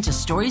 Listen to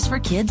Stories for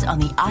Kids on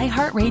the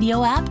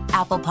iHeartRadio app,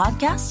 Apple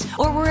Podcasts,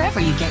 or wherever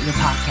you get your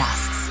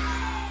podcasts.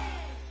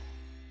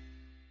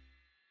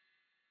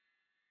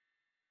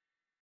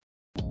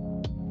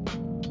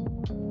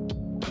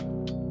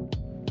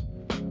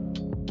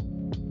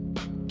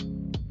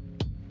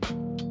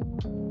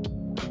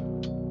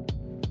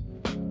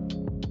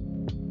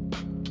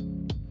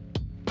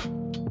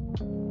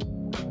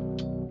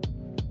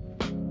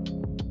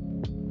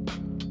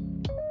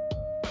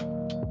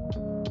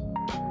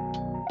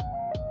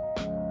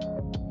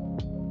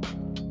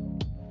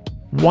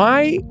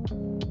 Why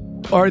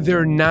are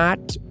there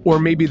not, or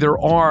maybe there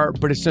are,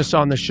 but it's just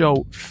on the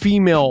show,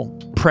 female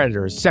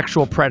predators,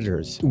 sexual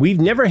predators? We've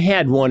never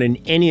had one in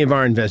any of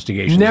our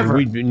investigations.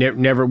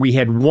 Never. We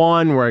had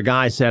one where a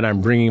guy said,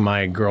 I'm bringing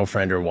my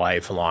girlfriend or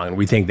wife along, and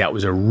we think that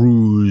was a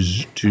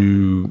ruse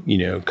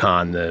to,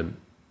 con the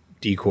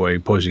decoy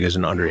posing as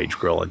an underage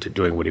girl into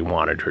doing what he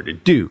wanted her to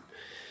do.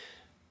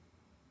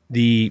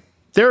 The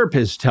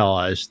therapists tell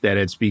us that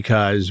it's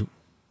because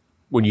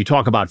when you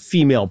talk about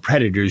female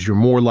predators, you're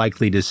more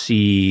likely to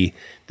see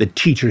the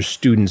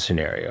teacher-student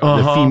scenario.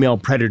 The female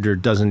predator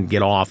doesn't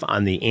get off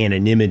on the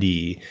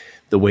anonymity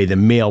the way the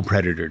male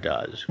predator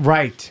does.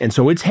 Right. And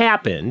so it's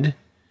happened,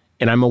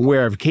 and I'm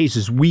aware of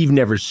cases. We've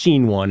never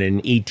seen one in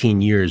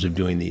 18 years of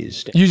doing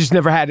these. You just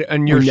never had it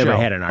on your show. Never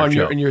had it on our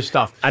show. In your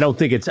stuff. I don't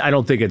think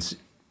it's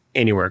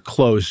anywhere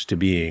close to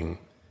being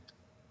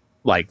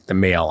like the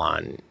male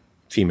on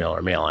female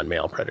or male on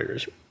male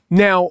predators.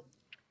 Now,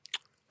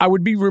 I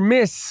would be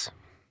remiss,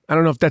 I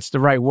don't know if that's the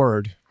right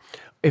word,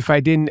 if I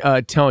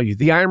didn't tell you.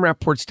 The I Am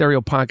Rappaport Stereo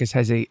Podcast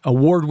has a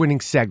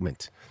award-winning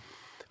segment.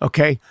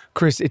 Okay,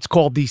 Chris, it's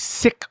called the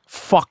Sick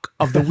Fuck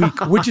of the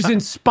Week, which is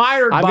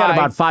inspired by... I've got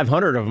about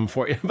 500 of them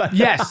for you.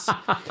 Yes.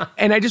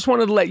 And I just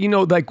wanted to let you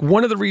know, like,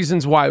 one of the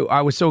reasons why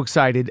I was so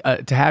excited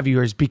to have you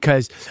here is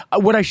because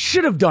what I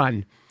should have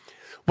done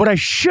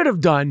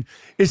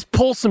is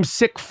pull some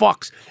sick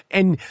fucks.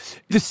 And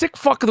the Sick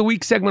Fuck of the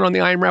Week segment on the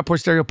I Am Rappaport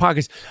Stereo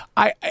Podcast,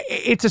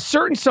 it's a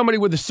certain somebody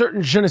with a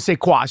certain je ne sais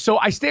quoi. So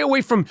I stay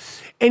away from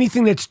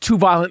anything that's too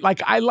violent.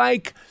 Like, I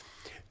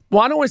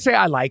don't want to say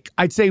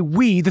I'd say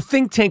we, the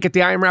think tank at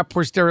the I Am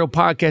Rappaport Stereo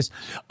Podcast,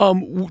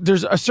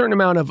 there's a certain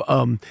amount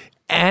of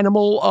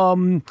animal,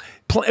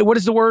 what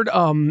is the word?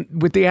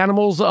 With the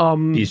animals?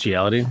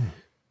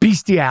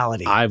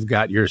 Bestiality. I've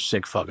got your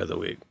Sick Fuck of the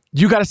Week.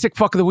 You got a Sick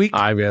Fuck of the Week?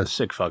 I've got a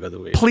Sick Fuck of the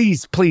Week.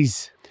 Please.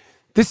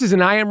 This is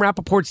an I Am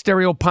Rappaport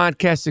Stereo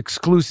Podcast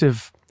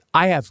exclusive.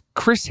 I have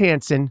Chris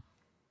Hansen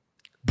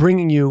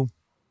bringing you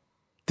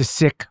the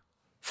Sick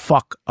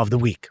Fuck of the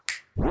Week.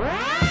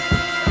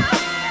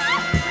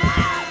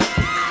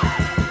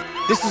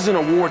 This is an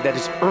award that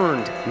is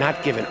earned,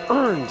 not given.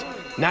 Earned,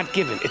 not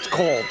given. It's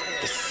called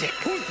the Sick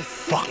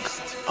Fuck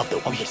of the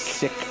Week.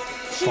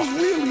 She's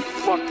really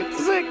fucking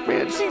sick,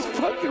 man. She's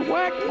fucking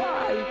whack.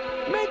 Why?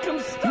 Make him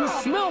stop. You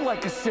smell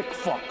like a sick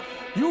fuck.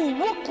 You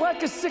look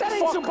like a sick fuck.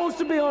 That ain't supposed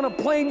to be on a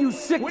plane, you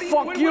sick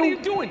fuck. What are you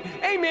doing?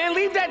 Hey, man,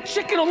 leave that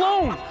chicken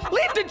alone.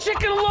 Leave the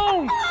chicken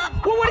alone.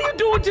 Well, what are you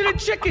doing to the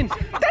chicken?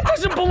 That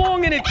doesn't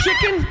belong in a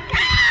chicken.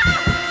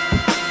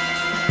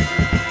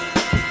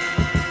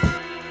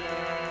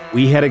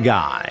 We had a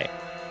guy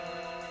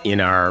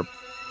in our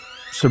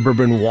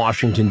suburban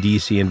Washington,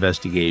 D.C.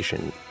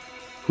 investigation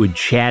who had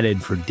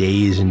chatted for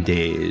days and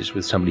days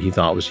with somebody he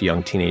thought was a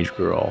young teenage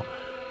girl,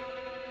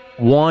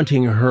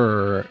 wanting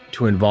her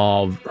to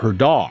involve her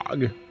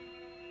dog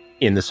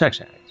in the sex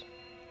act.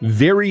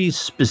 Very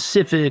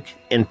specific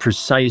and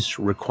precise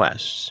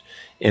requests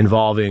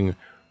involving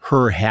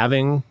her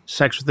having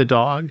sex with the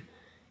dog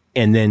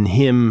and then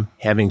him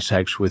having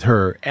sex with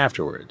her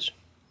afterwards.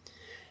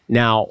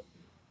 Now,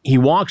 he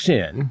walks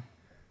in,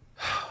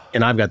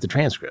 and I've got the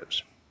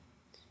transcripts.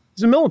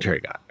 He's a military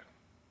guy,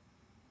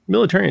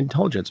 military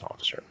intelligence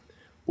officer.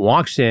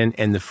 Walks in,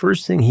 and the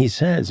first thing he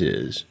says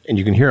is, and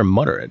you can hear him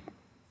mutter it,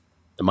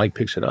 the mic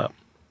picks it up,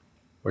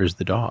 "Where's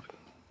the dog?"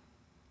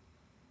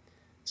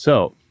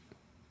 So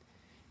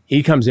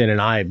he comes in, and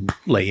I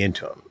lay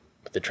into him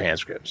with the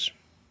transcripts.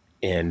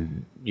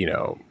 And,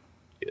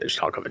 there's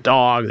talk of a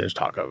dog, there's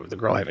talk of the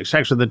girl having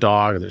sex with the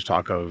dog, there's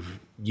talk of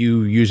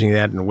you using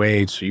that in a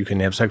way so you can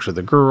have sex with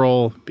the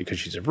girl because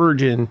she's a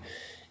virgin.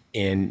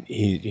 And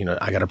he,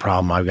 I got a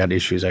problem, I've got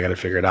issues, I got to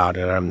figure it out.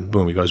 And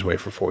boom, he goes away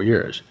for 4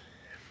 years.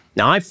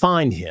 Now I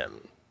find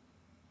him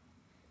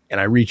and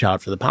I reach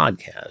out for the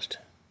podcast.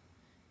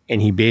 And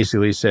he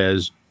basically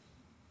says,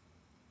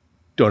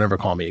 "Don't ever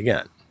call me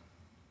again."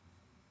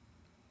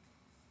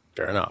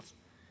 Fair enough.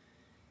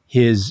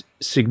 His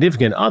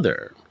significant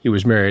other, he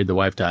was married, the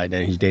wife died,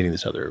 and he's dating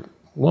this other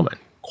woman,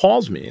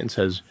 calls me and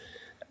says,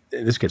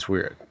 this gets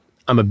weird,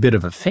 "I'm a bit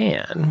of a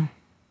fan,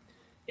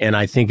 and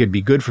I think it'd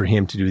be good for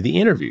him to do the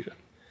interview."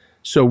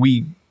 So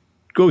we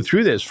go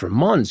through this for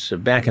months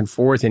of back and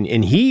forth,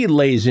 and he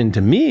lays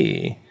into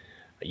me,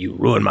 "You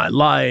ruined my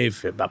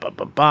life, blah, blah,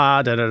 blah,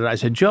 blah, da, da, da." I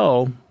said,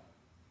 "Joe,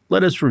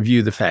 let us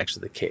review the facts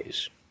of the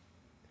case.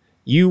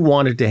 You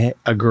wanted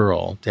a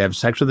girl to have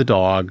sex with a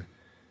dog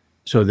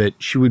so that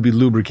she would be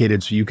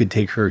lubricated so you could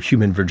take her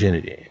human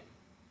virginity,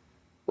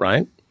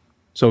 right?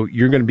 So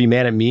you're going to be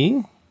mad at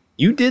me?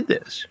 You did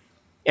this.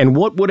 And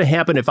what would have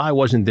happened if I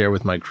wasn't there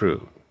with my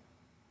crew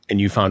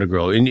and you found a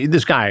girl?" And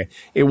this guy,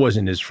 it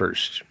wasn't his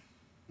first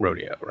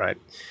rodeo, right?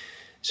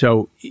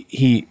 So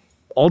he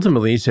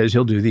ultimately says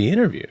he'll do the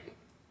interview.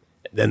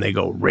 Then they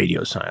go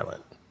radio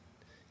silent.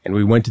 And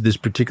we went to this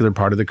particular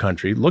part of the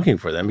country looking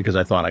for them because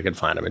I thought I could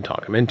find them and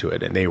talk them into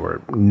it. And they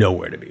were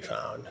nowhere to be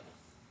found.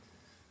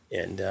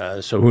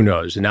 And so who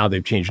knows? And now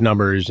they've changed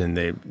numbers, and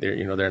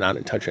they're not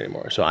in touch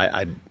anymore. So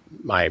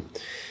my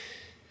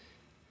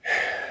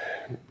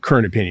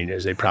current opinion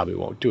is they probably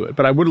won't do it.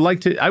 But I would like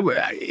to.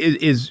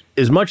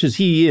 As much as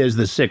he is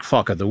the sick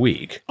fuck of the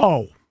week.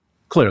 Oh,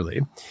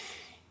 clearly,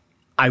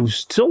 I would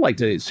still like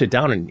to sit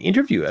down and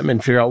interview him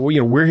and figure out,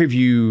 where have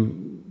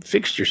you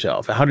fixed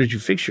yourself? How did you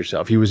fix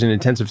yourself? He was in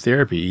intensive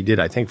therapy. He did,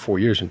 I think, 4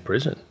 years in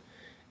prison,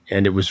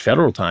 and it was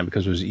federal time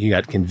because he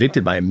got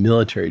convicted by a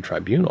military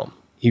tribunal.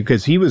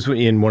 Because he was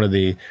in one of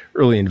the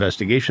early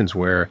investigations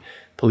where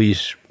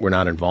police were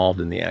not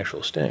involved in the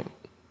actual sting.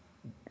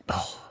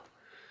 Oh,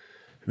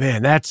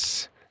 man,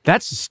 that's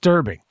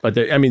disturbing. But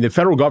the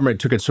federal government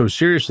took it so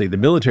seriously, the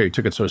military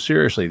took it so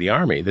seriously, the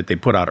Army, that they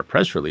put out a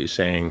press release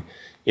saying,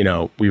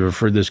 we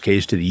referred this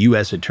case to the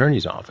U.S.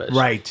 Attorney's Office.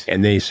 Right.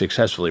 And they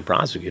successfully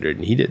prosecuted,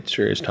 and he did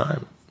serious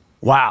time.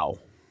 Wow.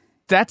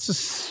 That's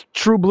a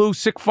true blue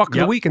sick fuck of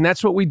the week, and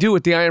that's what we do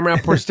at the I Am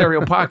Rappaport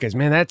Stereo Podcast,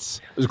 man. I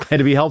was glad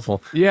to be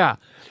helpful. Yeah.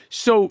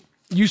 So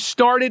you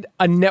started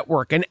a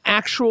network, an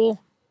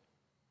actual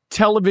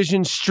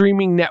television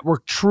streaming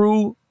network,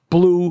 true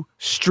blue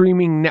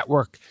streaming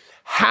network.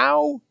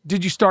 How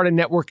did you start a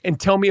network, and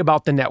tell me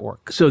about the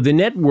network? So the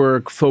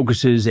network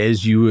focuses,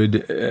 as you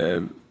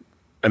would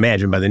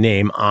imagine by the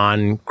name,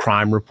 on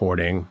crime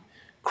reporting,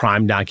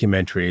 crime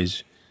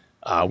documentaries.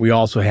 We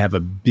also have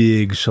a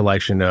big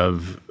selection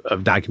of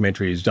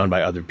documentaries done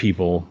by other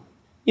people.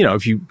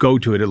 If you go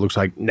to it, it looks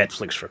like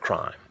Netflix for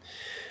crime.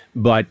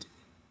 But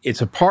it's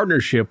a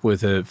partnership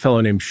with a fellow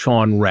named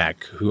Sean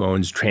Reck, who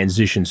owns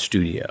Transition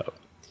Studio.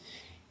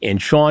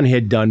 And Sean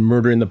had done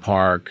Murder in the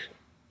Park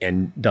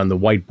and done the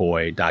White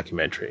Boy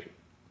documentary.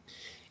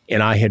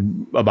 And I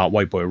had, about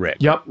White Boy Rick,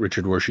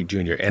 Richard Warshik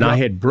Jr. And I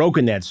had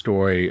broken that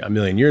story a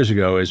million years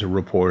ago as a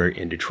reporter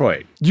in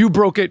Detroit. You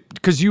broke it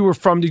because you were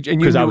from Detroit?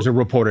 Because I was a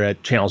reporter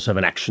at Channel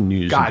 7 Action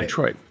News in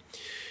Detroit.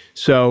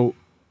 So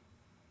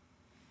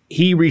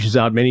he reaches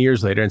out many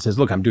years later and says,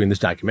 "Look, I'm doing this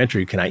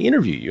documentary. Can I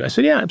interview you?" I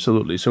said, "Yeah,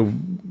 absolutely." So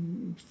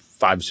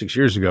 5 or 6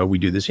 years ago, we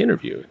do this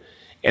interview.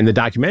 And the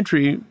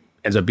documentary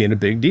ends up being a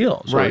big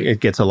deal. So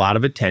it gets a lot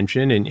of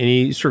attention. And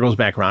he circles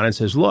back around and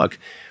says, "Look,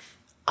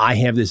 I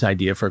have this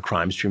idea for a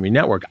crime streaming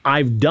network.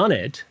 I've done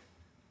it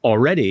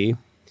already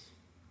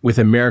with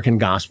American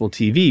Gospel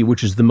TV,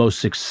 which is the most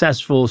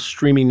successful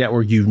streaming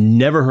network you've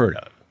never heard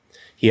of."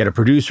 He had a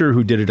producer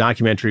who did a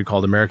documentary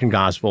called American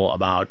Gospel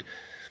about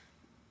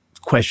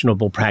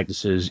questionable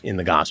practices in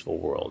the gospel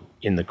world,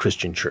 in the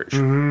Christian church.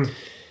 Mm-hmm.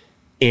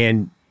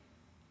 And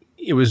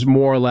it was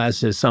more or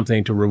less as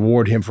something to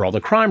reward him for all the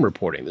crime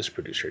reporting this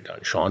producer had done.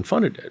 Sean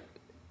funded it.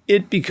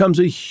 It becomes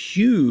a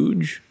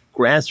huge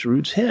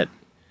grassroots hit.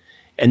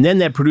 And then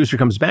that producer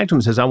comes back to him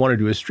and says, "I want to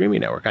do a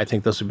streaming network. I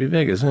think this would be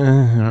big." I said,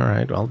 "All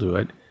right, I'll do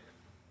it."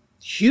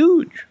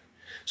 Huge.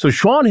 So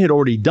Sean had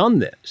already done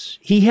this.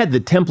 He had the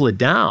template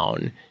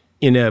down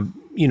in a,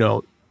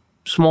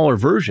 smaller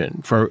version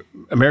for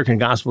American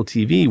Gospel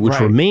TV, which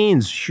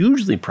remains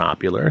hugely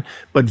popular,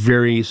 but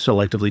very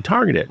selectively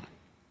targeted.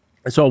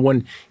 And so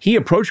when he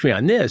approached me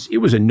on this, it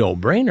was a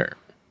no-brainer.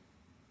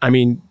 I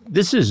mean,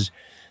 this is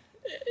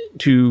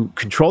to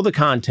control the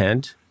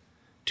content,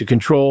 to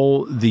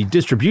control the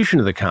distribution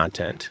of the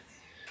content,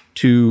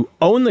 to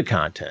own the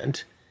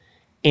content,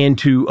 And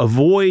to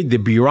avoid the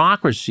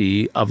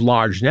bureaucracy of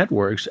large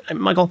networks,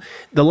 Michael,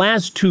 the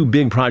last 2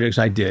 big projects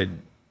I did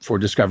for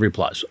Discovery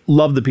Plus,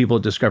 love the people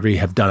at Discovery,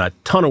 have done a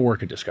ton of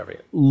work at Discovery.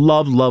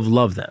 Love, love,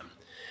 love them.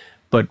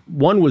 But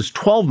one was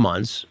 12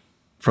 months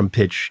from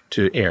pitch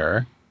to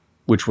air,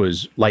 which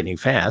was lightning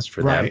fast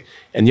for them.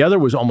 And the other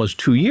was almost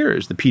 2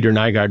 years, the Peter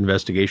Nygard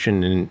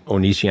investigation in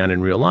Onision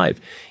in real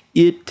life.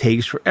 It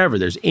takes forever.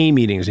 There's A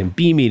meetings and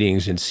B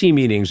meetings and C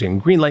meetings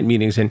and green light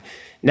meetings. And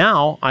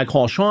now I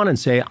call Sean and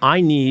say, I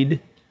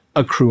need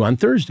a crew on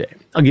Thursday.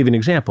 I'll give you an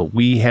example.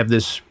 We have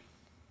this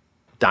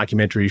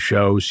documentary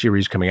show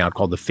series coming out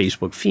called The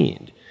Facebook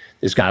Fiend.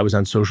 This guy was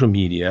on social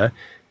media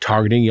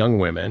targeting young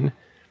women,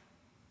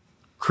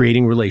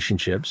 creating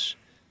relationships,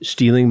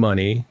 stealing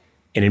money,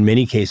 and in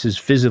many cases,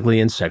 physically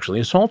and sexually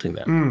assaulting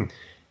them.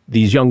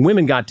 These young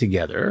women got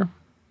together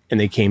and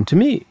they came to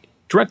me,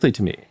 directly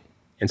to me,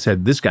 and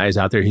said, this guy's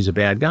out there, he's a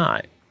bad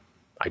guy.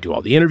 I do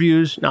all the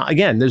interviews. Now,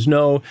 again, there's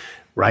no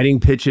writing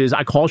pitches.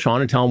 I call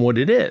Sean and tell him what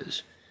it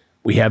is.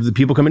 We have the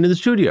people come into the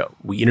studio.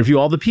 We interview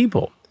all the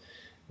people.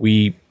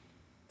 We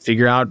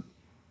figure out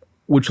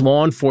which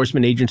law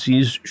enforcement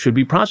agencies should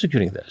be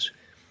prosecuting this.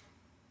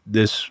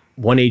 This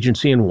one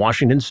agency in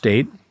Washington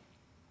State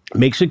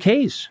makes a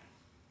case.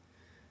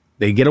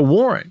 They get a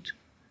warrant.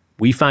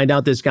 We find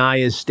out this guy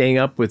is staying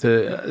up with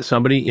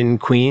somebody in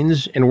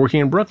Queens and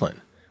working in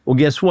Brooklyn. Well,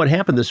 guess what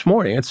happened this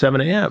morning at 7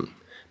 a.m.?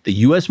 The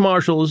U.S.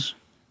 Marshals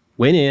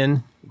went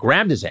in,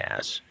 grabbed his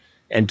ass,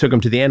 and took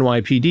him to the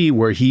NYPD,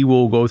 where he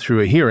will go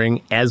through a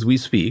hearing as we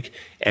speak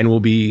and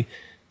will be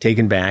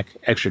taken back,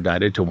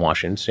 extradited to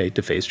Washington State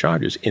to face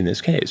charges in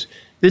this case.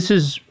 This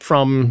is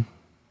from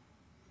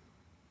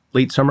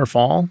late summer,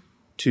 fall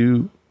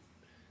to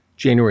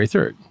January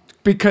 3rd.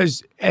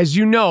 Because, as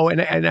you know,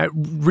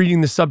 and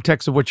reading the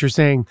subtext of what you're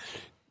saying,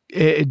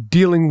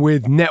 dealing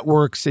with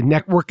networks and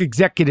network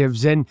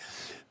executives and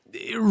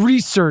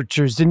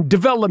researchers and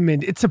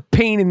development, it's a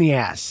pain in the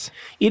ass.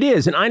 It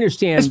is, and I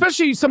understand.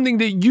 Especially something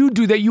that you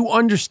do, that you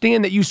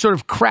understand, that you sort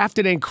of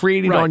crafted and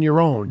created on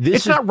your own.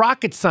 It's not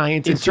rocket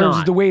science in terms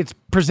of the way it's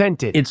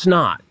presented. It's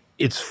not.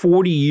 It's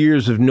 40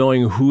 years of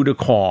knowing who to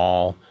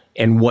call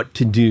and what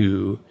to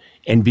do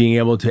and being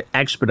able to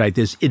expedite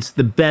this. It's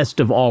the best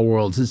of all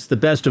worlds. It's the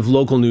best of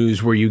local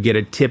news, where you get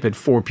a tip at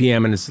 4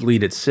 p.m. and it's the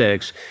lead at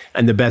 6,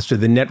 and the best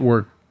of the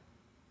network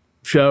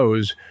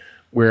shows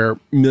where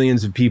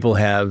millions of people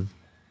have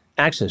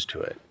access to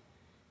it.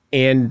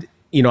 And,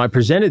 you know, I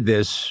presented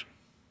this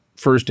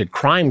first at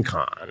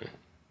CrimeCon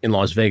in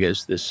Las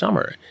Vegas this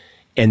summer,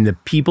 and the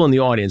people in the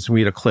audience,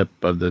 we had a clip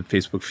of the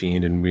Facebook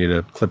Fiend and we had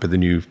a clip of the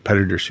new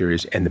Predator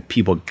series, and the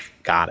people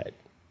got it.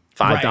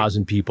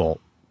 5,000 people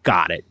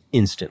got it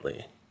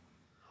instantly.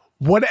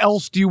 What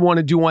else do you want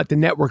to do at the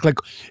network? Like,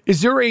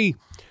 is there a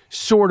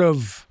sort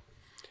of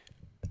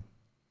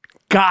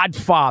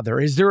Godfather?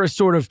 Is there a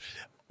sort of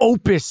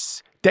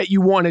opus that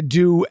you want to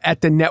do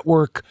at the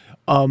network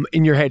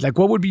in your head? Like,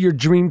 what would be your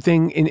dream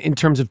thing in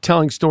terms of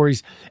telling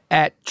stories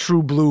at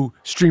True Blue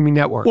Streaming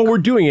Network? Well, we're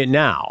doing it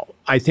now.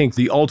 I think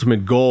the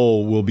ultimate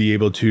goal will be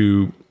able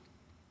to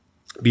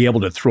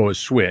throw a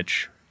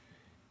switch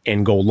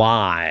and go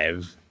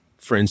live.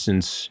 For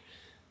instance,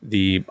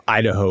 the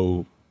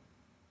Idaho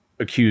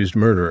accused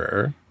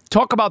murderer.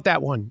 Talk about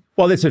that one.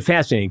 Well, it's a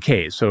fascinating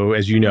case. So,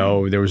 as you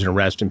know, there was an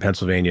arrest in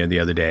Pennsylvania the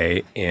other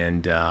day,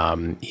 and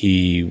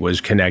he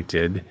was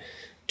connected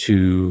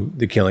to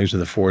the killings of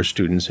the 4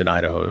 students in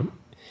Idaho.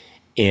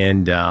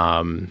 And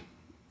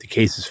the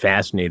case has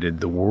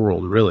fascinated the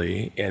world,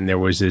 really. And there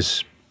was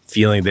this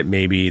feeling that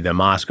maybe the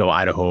Moscow,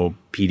 Idaho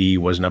PD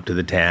wasn't up to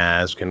the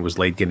task and was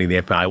late getting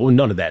the FBI. Well,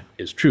 none of that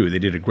is true. They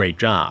did a great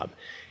job.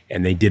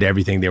 And they did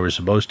everything they were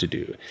supposed to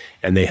do.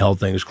 And they held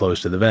things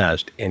close to the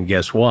vest. And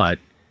guess what?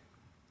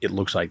 It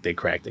looks like they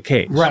cracked the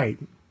case. Right.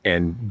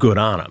 And good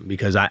on them,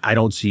 because I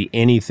don't see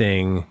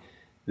anything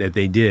that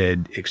they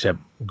did except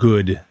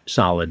good,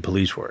 solid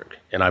police work.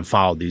 And I've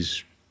followed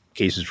these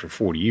cases for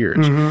 40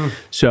 years.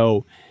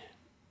 So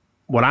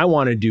what I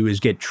want to do is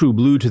get True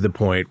Blue to the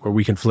point where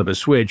we can flip a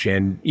switch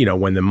and, you know,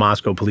 when the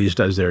Moscow police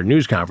does their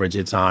news conference,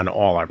 it's on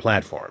all our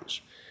platforms.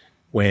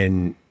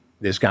 When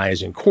this guy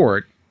is in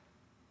court,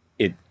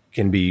 it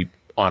can be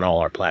on all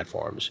our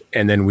platforms.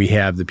 And then we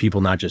have the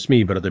people, not just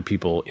me, but other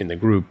people in the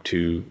group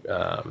to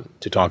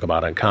talk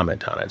about and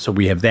comment on it. So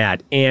we have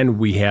that, and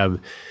we have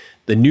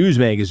the news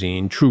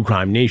magazine, True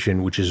Crime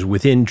Nation, which is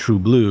within True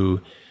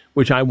Blue,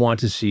 which I want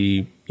to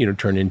see, you know,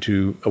 turn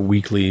into a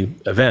weekly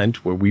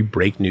event where we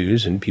break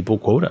news and people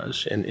quote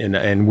us.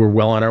 And we're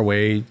well on our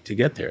way to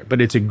get there.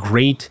 But it's a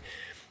great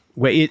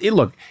way.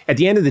 Look, at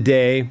the end of the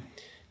day,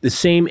 the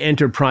same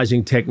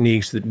enterprising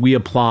techniques that we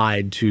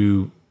applied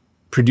to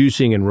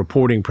producing and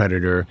reporting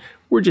Predator,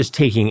 we're just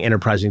taking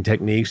enterprising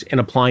techniques and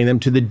applying them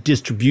to the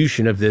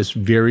distribution of this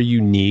very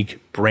unique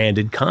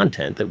branded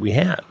content that we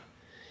have.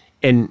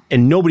 And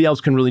nobody else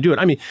can really do it.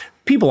 I mean,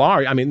 people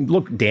are. I mean,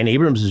 look, Dan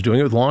Abrams is doing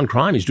it with Law and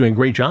Crime. He's doing a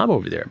great job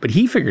over there. But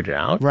he figured it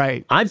out.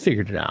 Right. I've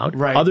figured it out.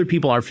 Right. Other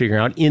people are figuring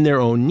out in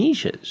their own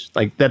niches.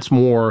 Like, that's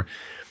more,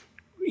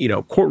 you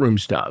know, courtroom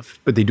stuff.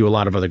 But they do a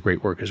lot of other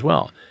great work as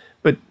well.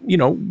 But,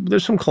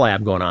 there's some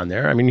collab going on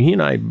there. I mean, he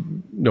and I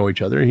know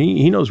each other.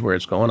 He knows where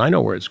it's going. I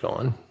know where it's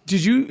going.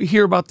 Did you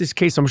hear about this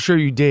case? I'm sure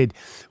you did,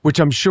 which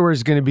I'm sure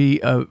is going to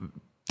be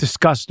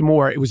discussed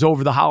more. It was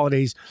over the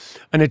holidays.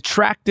 An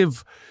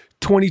attractive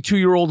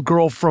 22-year-old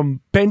girl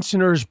from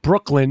Bensonhurst,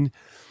 Brooklyn.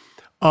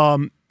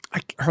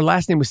 Her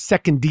last name was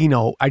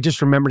Secondino. I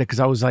just remembered it because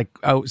I was like,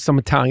 some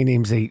Italian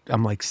names,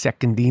 I'm like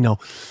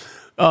Secondino.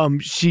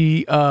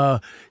 She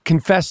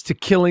confessed to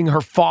killing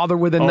her father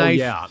with a knife.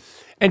 Yeah.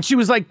 And she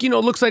was like,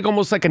 looks like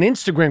almost like an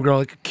Instagram girl,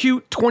 like a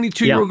cute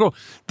 22-year-old girl.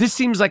 This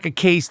seems like a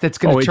case that's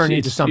going to turn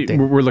into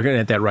something. We're looking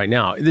at that right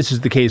now. This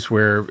is the case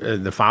where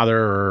the father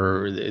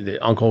or the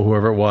uncle,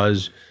 whoever it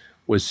was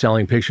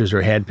selling pictures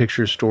or had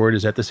pictures stored.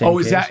 Is that the same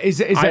case? Is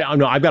that?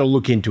 No, I've got to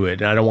look into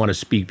it, and I don't want to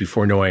speak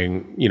before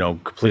knowing,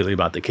 completely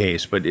about the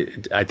case. But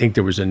I think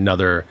there was a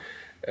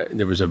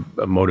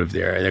motive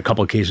there, and a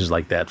couple of cases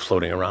like that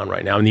floating around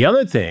right now. And the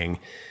other thing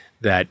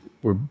that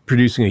we're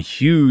producing a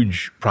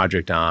huge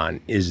project on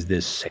is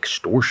this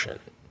sextortion.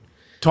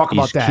 Talk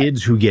about that. These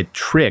kids who get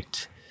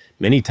tricked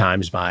many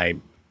times by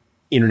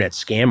internet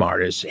scam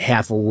artists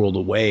half a world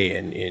away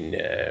in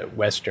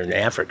Western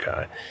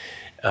Africa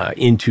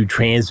into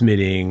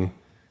transmitting,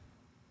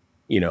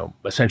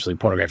 essentially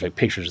pornographic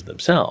pictures of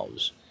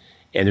themselves.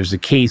 And there's a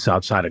case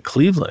outside of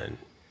Cleveland,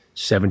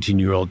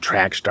 17-year-old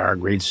track star,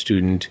 grade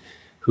student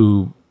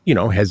who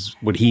has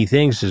what he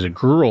thinks is a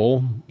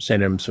girl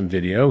send him some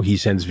video. He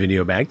sends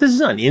video back. This is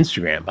on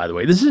Instagram, by the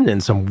way. This isn't in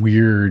some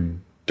weird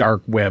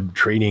dark web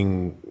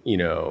trading,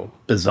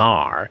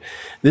 bazaar.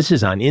 This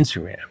is on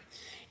Instagram.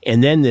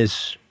 And then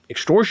this sex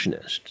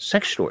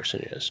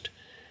extortionist,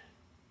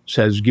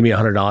 says, give me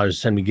 $100,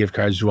 send me gift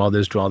cards, do all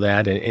this, do all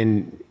that.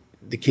 And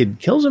the kid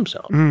kills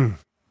himself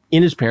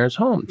in his parents'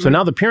 home. So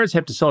now the parents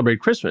have to celebrate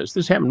Christmas.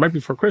 This happened right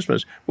before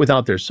Christmas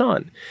without their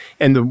son.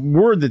 And the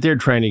word that they're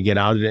trying to get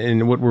out,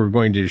 and what we're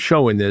going to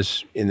show in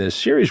this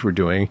series we're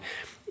doing,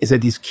 is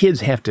that these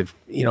kids have to,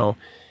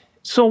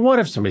 so what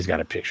if somebody's got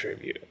a picture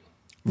of you?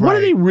 Right. What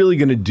are they really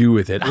going to do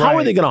with it? How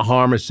are they going to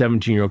harm a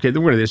 17-year-old kid?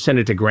 They're going to send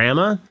it to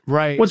grandma?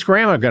 Right. What's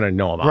grandma going to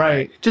know about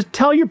it? Just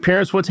tell your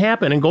parents what's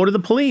happened and go to the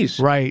police.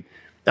 Right.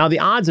 Now, the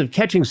odds of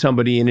catching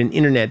somebody in an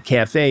internet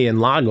cafe in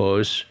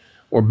Lagos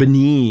or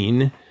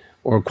Benin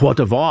or Cote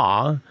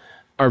d'Ivoire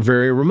are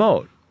very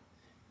remote.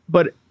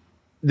 But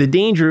the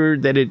danger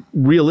that it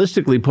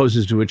realistically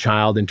poses to a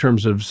child in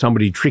terms of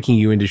somebody tricking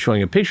you into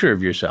showing a picture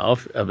of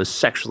yourself of a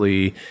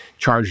sexually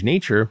charged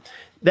nature,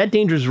 that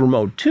danger is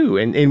remote too.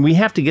 And we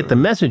have to get the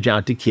message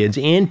out to kids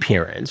and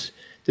parents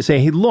to say,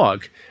 hey,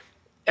 look,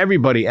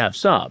 everybody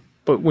F's up.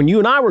 But when you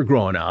and I were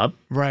growing up,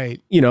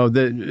 right,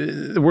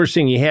 the worst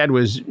thing you had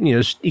was,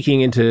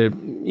 sneaking into,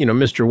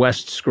 Mr.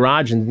 West's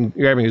garage and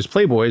grabbing his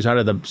Playboys out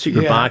of the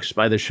secret box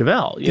by the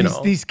Chevelle,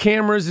 These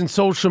cameras and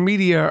social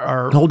media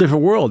are a whole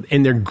different world.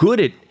 And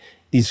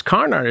these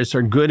con artists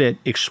are good at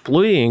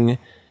exploiting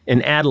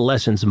an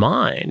adolescent's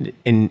mind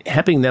and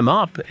hepping them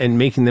up and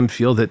making them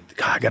feel that,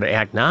 God, I got to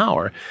act now.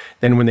 Or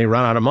then when they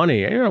run out of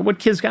money, what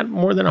kid's got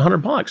more than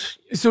 $100?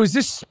 So is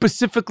this a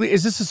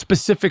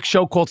specific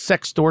show called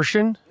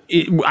Sextortion?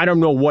 I don't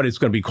know what it's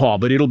going to be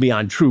called, but it'll be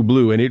on True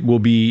Blue, and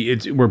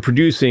we're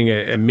producing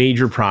a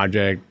major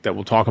project that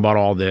will talk about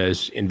all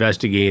this,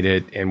 investigate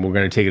it, and we're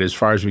going to take it as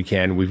far as we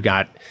can. We've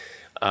got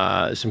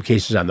some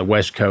cases on the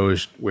West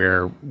Coast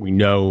where we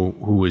know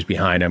who was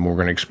behind them. We're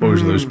going to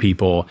expose those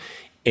people,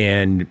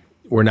 and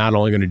we're not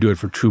only going to do it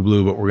for True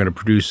Blue, but we're going to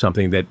produce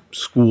something that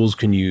schools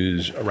can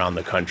use around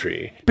the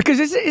country. Because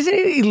isn't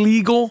it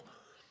illegal,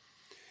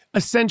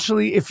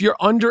 essentially, if you're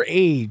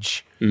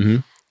underage,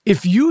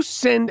 if you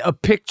send a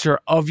picture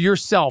of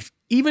yourself,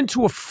 even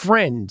to a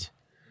friend,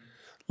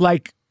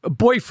 like a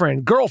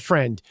boyfriend,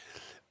 girlfriend,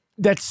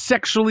 that's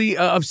sexually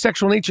of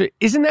sexual nature,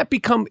 isn't that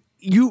become,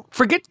 you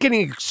forget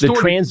getting extorted? The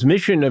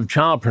transmission of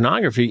child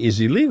pornography is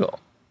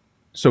illegal.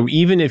 So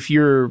even if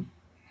you're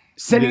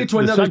sending it to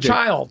another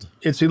child,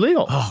 it's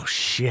illegal. Oh,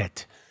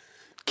 shit.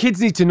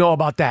 Kids need to know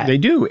about that. They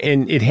do,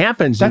 and it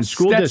happens in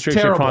school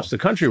districts across the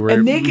country where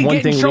and they can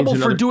get in trouble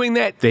for doing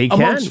that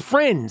amongst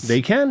friends.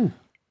 They can.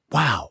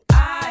 Wow.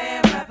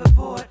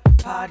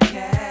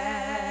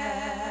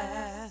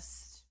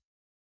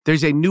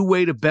 There's a new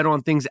way to bet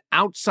on things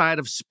outside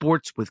of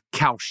sports with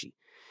Kalshi.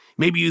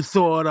 Maybe you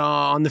thought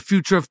on the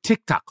future of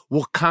TikTok.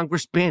 Will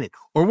Congress ban it?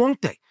 Or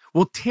won't they?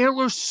 Will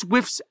Taylor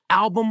Swift's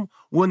album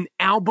win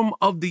Album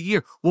of the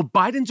Year? Will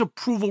Biden's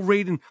approval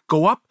rating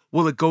go up?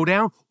 Will it go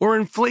down? Or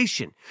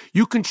inflation?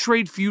 You can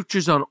trade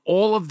futures on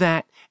all of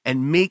that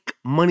and make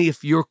money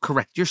if you're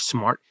correct. You're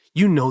smart.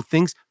 You know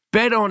things.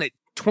 Bet on it.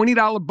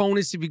 $20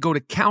 bonus if you go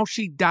to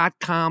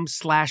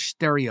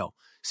Kalshi.com/stereo.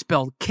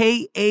 Spelled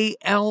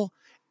KALSHI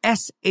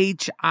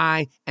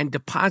and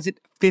deposit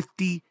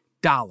 $50.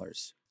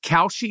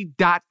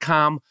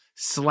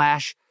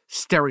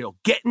 Kalshi.com/stereo.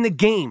 Get in the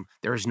game.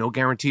 There is no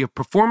guarantee of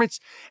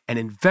performance. An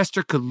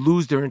investor could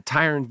lose their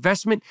entire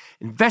investment.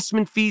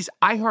 Investment fees.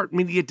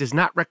 iHeartMedia does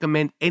not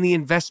recommend any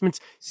investments.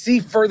 See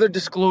further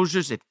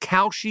disclosures at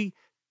Kalshi.com.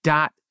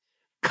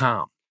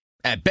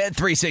 At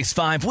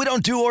Bet365, we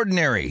don't do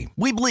ordinary.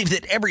 We believe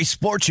that every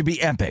sport should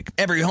be epic.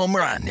 Every home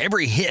run,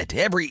 every hit,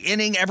 every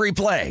inning, every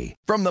play.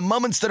 From the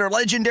moments that are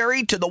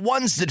legendary to the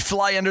ones that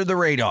fly under the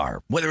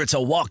radar. Whether it's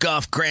a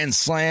walk-off grand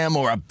slam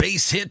or a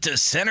base hit to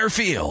center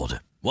field.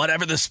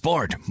 Whatever the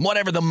sport,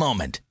 whatever the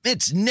moment.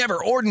 It's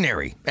never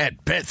ordinary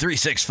at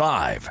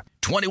Bet365.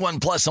 21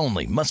 plus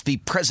only. Must be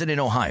present in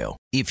Ohio.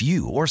 If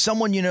you or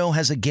someone you know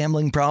has a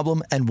gambling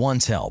problem and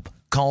wants help,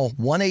 call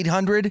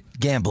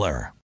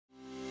 1-800-GAMBLER.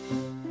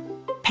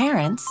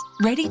 Parents,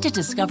 ready to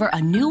discover a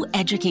new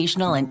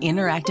educational and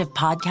interactive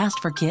podcast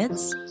for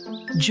kids?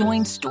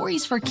 Join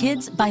Stories for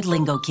Kids by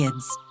Lingo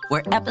Kids,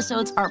 where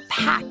episodes are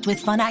packed with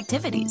fun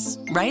activities.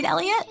 Right,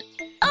 Elliot?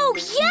 Oh,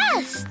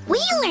 yes! We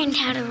learned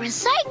how to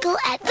recycle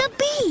at the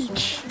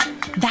beach.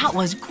 That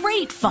was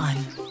great fun.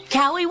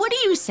 Callie, what do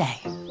you say?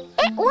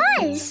 It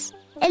was.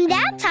 And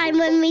that time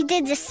when we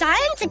did the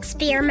science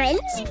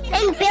experiments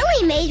and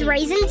Billy made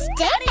raisins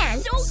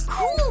dance. So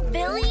cool,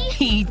 Billy.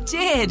 He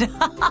did.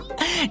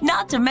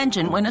 Not to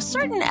mention when a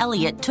certain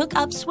Elliot took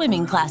up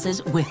swimming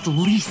classes with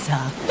Lisa.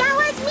 That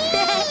was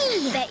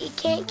me! Bet you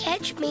can't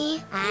catch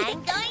me.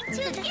 I'm going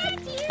to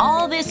get you.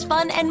 All this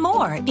fun and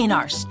more in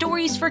our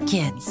Stories for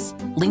Kids.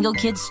 Lingo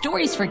Kids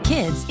Stories for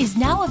Kids is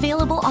now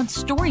available on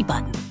Story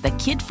Button, the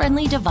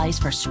kid-friendly device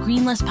for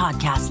screenless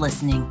podcast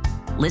listening.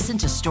 Listen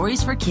to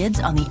Stories for Kids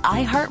on the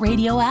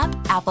iHeartRadio app,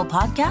 Apple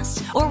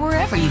Podcasts, or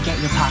wherever you get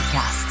your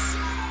podcasts.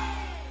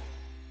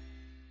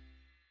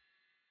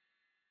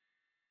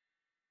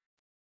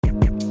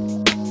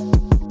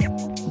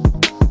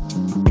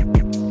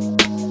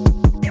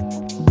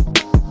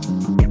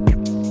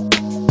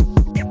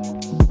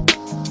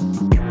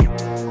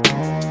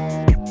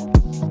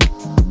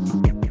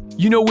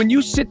 You know, when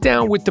you sit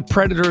down with the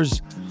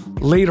Predators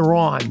later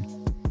on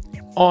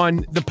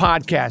the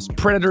podcast,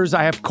 Predators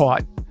I Have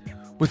Caught,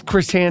 with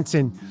Chris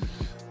Hansen,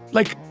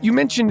 like you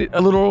mentioned it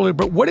a little earlier,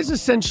 but what is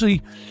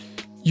essentially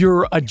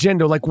your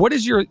agenda? Like, what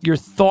is your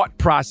thought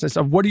process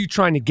of what are you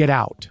trying to get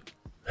out?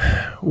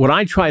 What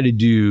I try to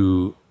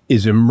do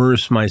is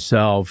immerse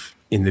myself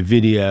in the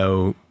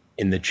video,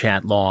 in the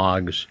chat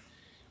logs.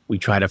 We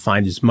try to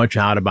find as much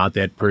out about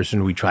that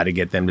person. We try to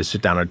get them to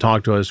sit down and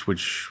talk to us,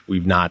 which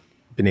we've not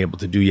been able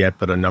to do yet,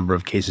 but a number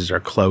of cases are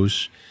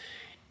close.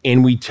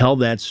 And we tell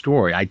that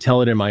story. I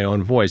tell it in my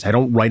own voice. I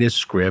don't write a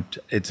script.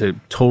 It's a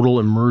total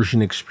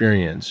immersion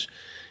experience.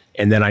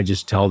 And then I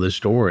just tell the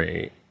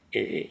story,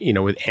 you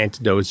know, with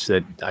anecdotes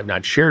that I've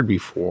not shared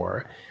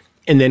before.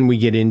 And then we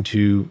get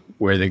into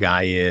where the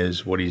guy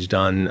is, what he's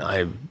done.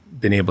 I've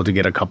been able to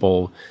get a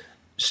couple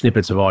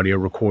snippets of audio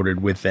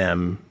recorded with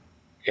them.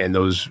 And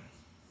those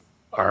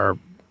are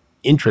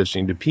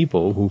interesting to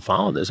people who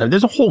follow this. I mean,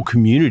 there's a whole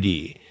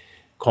community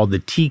called the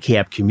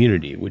TCAP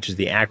community, which is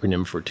the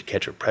acronym for To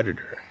Catch a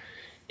Predator.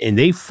 And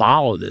they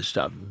follow this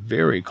stuff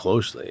very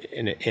closely.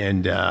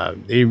 And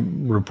they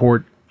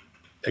report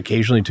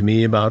occasionally to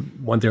me about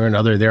one thing or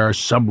another. There are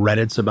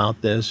subreddits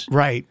about this.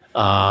 Right.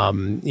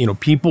 You know,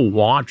 people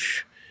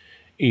watch,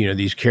 you know,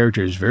 these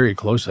characters very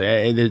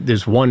closely.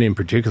 There's one in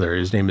particular.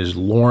 His name is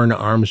Lorne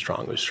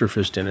Armstrong, who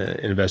surfaced in an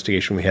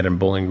investigation we had in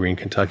Bowling Green,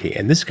 Kentucky.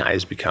 And this guy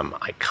has become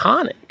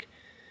iconic.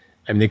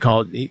 I mean, they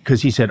call it,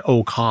 because he said,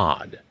 "Oh,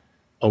 COD."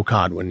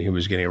 OCOD when he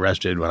was getting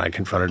arrested, when I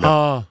confronted him.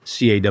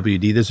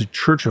 CAWD. There's a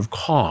Church of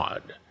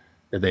COD,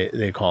 that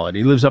they call it.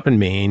 He lives up in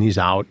Maine. He's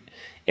out.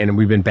 And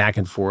we've been back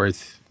and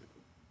forth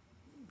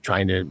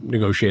trying to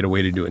negotiate a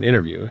way to do an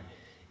interview.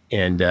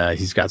 And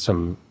he's got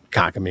some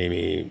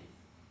cockamamie,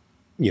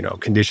 you know,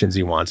 conditions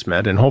he wants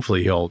met. And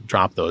hopefully he'll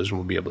drop those and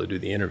we'll be able to do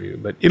the interview.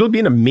 But it'll be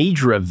in a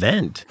major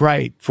event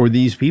for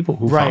these people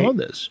who follow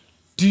this.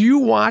 Do you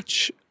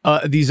watch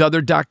these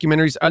other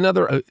documentaries?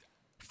 Another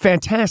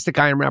fantastic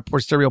I Am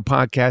Rappaport Stereo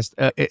podcast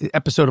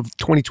episode of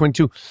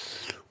 2022.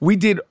 We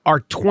did our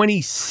 20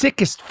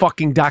 sickest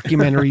fucking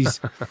documentaries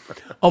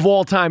of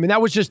all time. And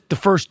that was just the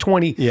first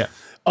 20. Yeah.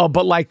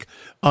 But like,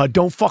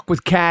 Don't Fuck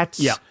with Cats.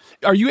 Yeah.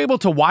 Are you able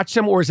to watch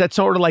them, or is that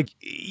sort of like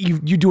you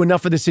do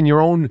enough of this in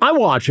your own? I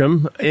watch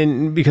them,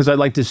 and because I'd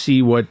like to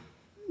see what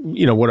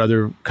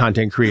other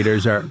content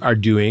creators are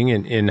doing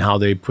and how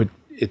they put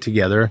it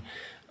together.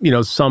 You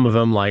know, some of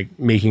them, like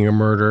Making a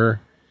Murder,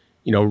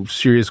 you know,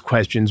 serious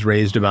questions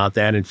raised about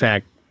that. In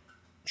fact,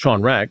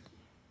 Sean Reck,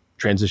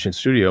 Transition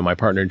Studio, my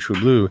partner in True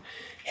Blue,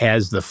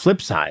 has the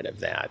flip side of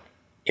that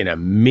in a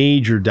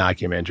major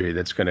documentary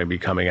that's going to be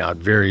coming out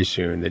very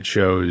soon that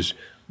shows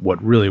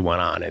what really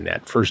went on in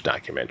that first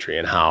documentary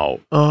and how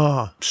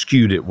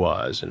skewed it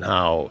was and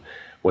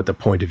what the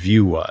point of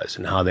view was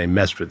and how they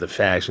messed with the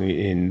facts.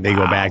 And they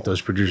go back, those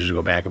producers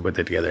go back and put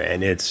that together,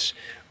 and it's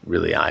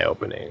really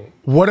eye-opening.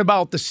 What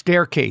about The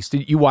Staircase?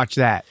 Did you watch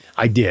that?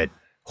 I did.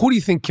 Who do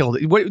you think killed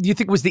it? What do you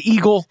think was the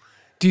eagle?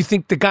 Do you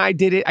think the guy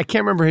did it? I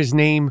can't remember his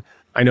name.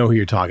 I know who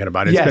you're talking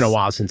about. It's been a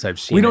while since I've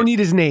seen it. We don't need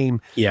his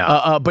name.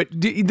 Yeah. But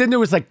then there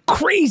was like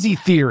crazy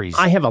theories.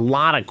 I have a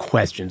lot of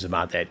questions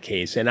about that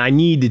case, and I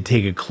need to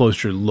take a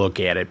closer look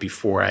at it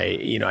before I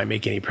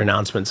make any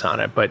pronouncements on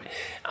it. But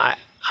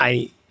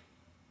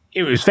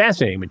it was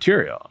fascinating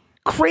material.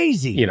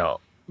 Crazy.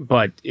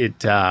 But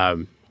it,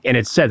 And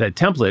it set a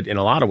template in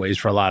a lot of ways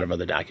for a lot of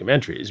other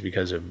documentaries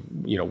because of,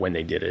 when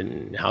they did it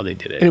and how they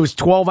did it. And it was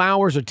 12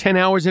 hours or 10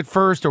 hours at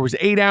first, or it was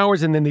 8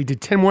 hours, and then they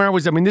did 10 more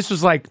hours. I mean, this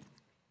was like,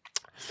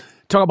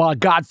 talk about a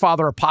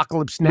Godfather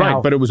apocalypse now.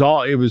 Right, but it was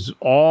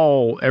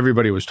all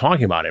everybody was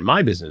talking about in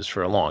my business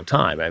for a long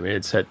time. I mean,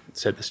 it set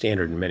the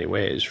standard in many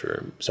ways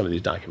for some of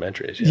these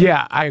documentaries.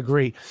 Yeah, I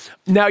agree.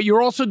 Now,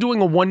 you're also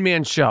doing a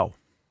one-man show.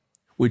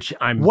 Which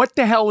I'm... What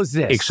the hell is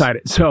this?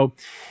 Excited. So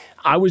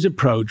I was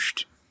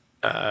approached...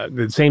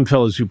 the same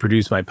fellows who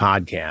produced my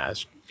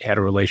podcast had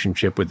a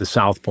relationship with the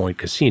South Point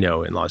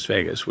Casino in Las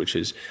Vegas, which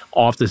is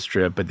off the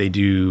strip, but they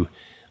do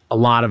a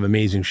lot of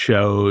amazing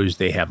shows.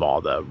 They have all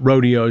the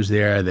rodeos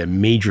there, the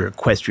major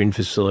equestrian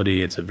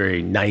facility. It's a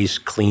very nice,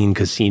 clean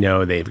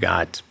casino. They've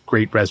got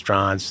great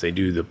restaurants. They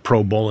do the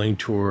pro bowling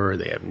tour.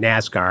 They have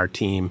NASCAR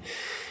team.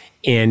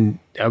 And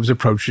I was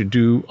approached to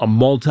do a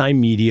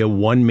multimedia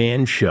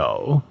one-man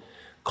show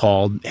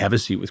called Have a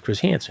Seat with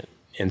Chris Hansen.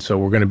 And so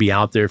we're going to be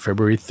out there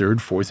February 3rd,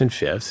 4th, and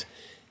 5th,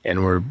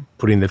 and we're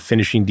putting the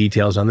finishing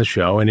details on the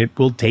show, and it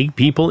will take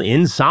people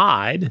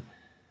inside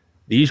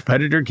these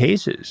predator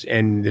cases.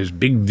 And there's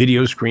big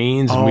video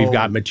screens, and we've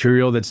got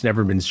material that's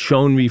never been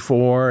shown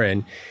before,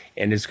 and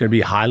it's going to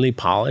be highly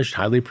polished,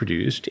 highly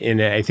produced. And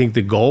I think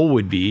the goal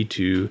would be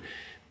to,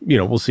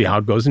 we'll see how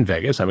it goes in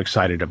Vegas. I'm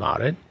excited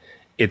about it.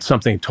 It's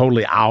something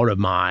totally out of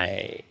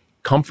my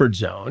comfort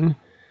zone.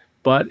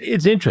 But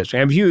it's interesting.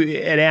 If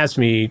you had asked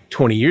me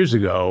 20 years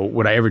ago,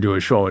 would I ever do a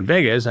show in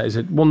Vegas? I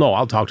said, well, no,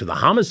 I'll talk to the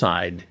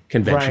Homicide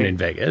Convention in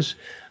Vegas.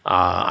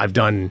 I've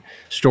done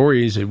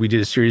stories. We did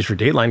a series for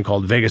Dateline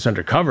called Vegas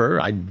Undercover.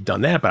 I've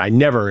done that, but I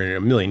never in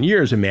a million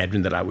years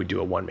imagined that I would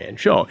do a one-man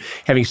show.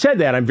 Having said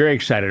that, I'm very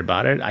excited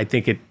about it. I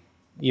think it,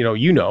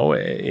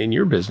 in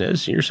your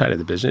business, in your side of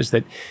the business,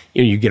 that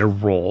you get a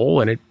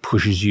role and it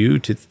pushes you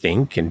to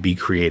think and be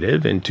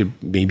creative and to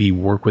maybe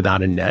work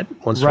without a net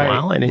once in a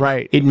while. And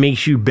it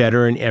makes you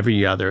better in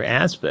every other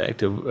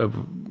aspect of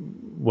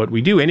what we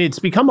do. And it's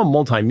become a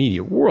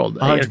multimedia world.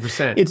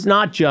 100%. It's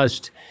not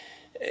just,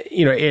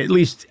 at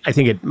least I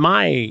think at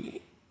my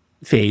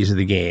phase of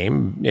the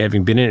game,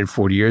 having been in it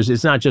 40 years,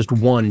 it's not just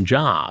one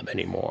job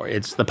anymore.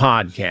 It's the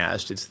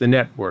podcast, it's the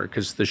network,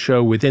 it's the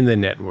show within the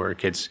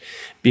network, it's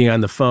being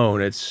on the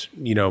phone, it's,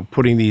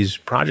 putting these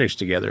projects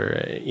together,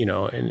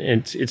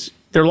 and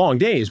they're long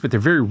days, but they're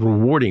very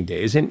rewarding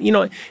days. And,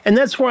 and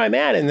that's where I'm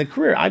at in the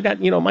career. I've got,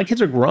 my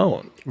kids are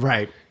grown.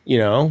 Right.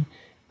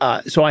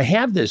 So I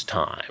have this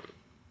time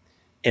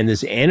and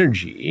this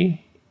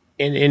energy,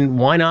 and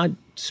why not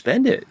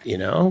spend it,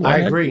 I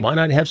agree. Why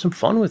not have some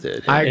fun with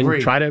it? I agree.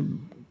 And try to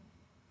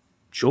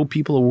show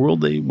people a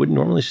world they wouldn't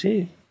normally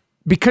see.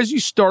 Because you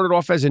started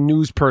off as a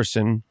news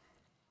person,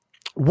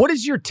 what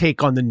is your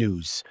take on the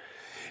news?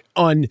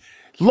 On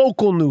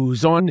local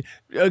news, on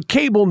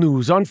cable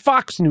news, on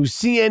Fox News,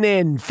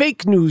 CNN,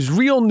 fake news,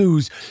 real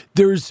news.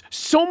 There's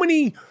so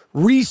many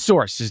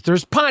resources.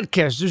 There's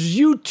podcasts, there's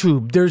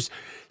YouTube, there's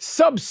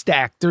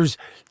Substack, there's,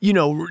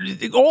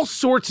 all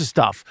sorts of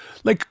stuff.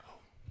 Like,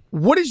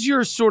 what is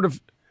your sort of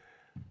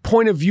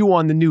point of view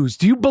on the news?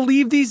 Do you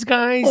believe these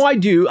guys? Oh, I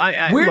do.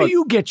 Where do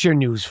you get your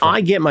news from?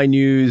 I get my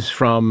news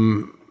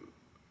from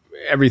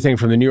everything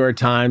from the New York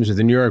Times or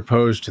the New York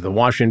Post to the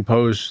Washington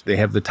Post. They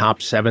have the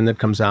top 7 that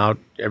comes out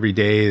every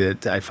day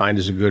that I find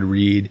is a good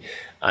read.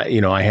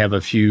 I have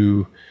a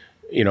few,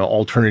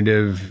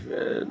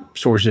 alternative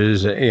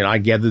sources. I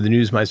gather the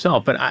news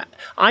myself, but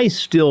I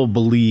still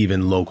believe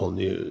in local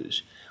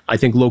news. I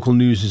think local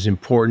news is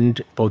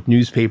important, both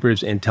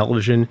newspapers and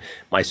television.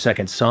 My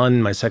second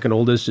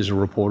oldest, is a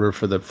reporter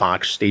for the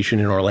Fox station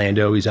in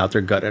Orlando. He's out there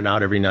gutting it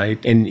out every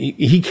night. And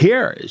he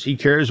cares. He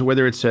cares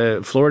whether it's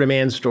a Florida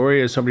man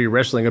story of somebody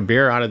wrestling a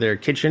bear out of their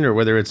kitchen or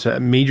whether it's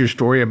a major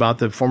story about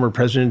the former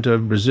president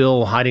of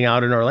Brazil hiding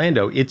out in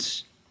Orlando.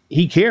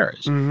 He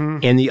cares. Mm-hmm.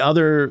 And the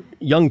other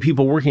young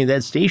people working at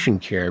that station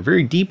care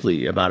very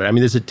deeply about it. I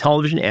mean, there's a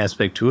television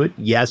aspect to it.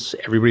 Yes,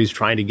 everybody's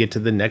trying to get to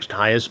the next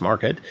highest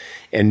market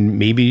and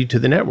maybe to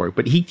the network,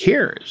 but he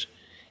cares.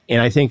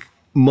 And I think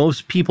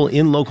most people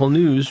in local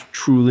news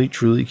truly,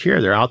 truly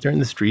care. They're out there in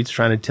the streets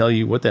trying to tell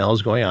you what the hell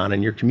is going on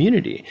in your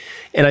community.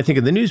 And I think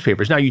of the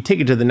newspapers. Now, you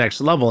take it to the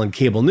next level in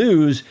cable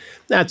news,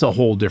 that's a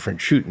whole different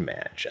shooting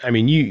match. I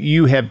mean,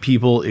 you have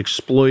people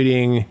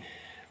exploiting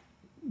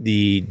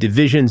the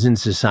divisions in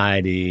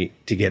society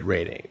to get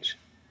ratings.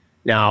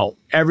 Now,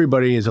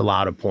 everybody is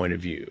allowed a point of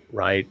view,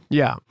 right?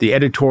 Yeah. The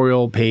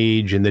editorial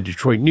page in the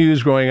Detroit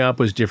News growing up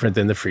was different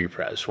than the Free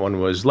Press. One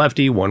was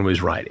lefty, one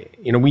was righty.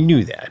 We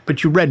knew that.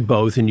 But you read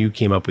both and you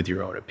came up with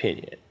your own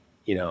opinion.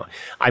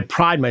 I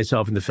pride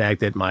myself in the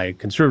fact that my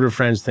conservative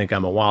friends think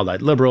I'm a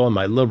wild-eyed liberal and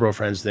my liberal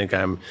friends think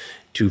I'm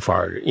too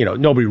far.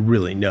 Nobody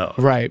really knows.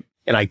 Right.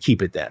 And I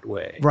keep it that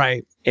way.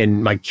 Right.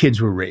 And my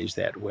kids were raised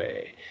that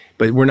way.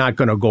 But we're not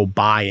going to go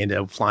buy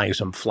into flying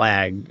some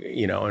flag,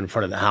 in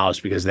front of the house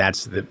because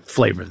that's the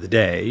flavor of the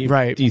day.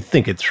 Right. You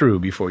think it through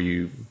before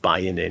you buy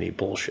into any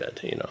bullshit,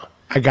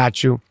 I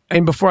got you.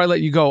 And before I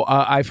let you go,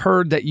 I've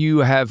heard that you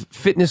have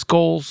fitness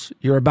goals.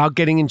 You're about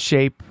getting in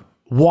shape.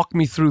 Walk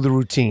me through the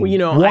routine.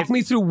 Well, walk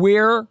me through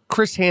where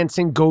Chris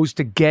Hansen goes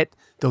to get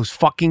those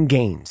fucking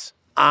gains.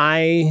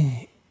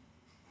 I,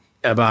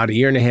 about a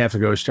year and a half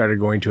ago, started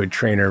going to a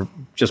trainer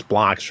just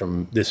blocks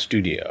from this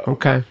studio.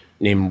 Okay.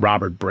 Named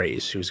Robert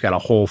Brace, who's got a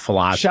whole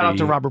philosophy. Shout out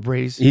to Robert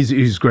Brace.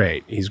 He's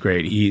great. He's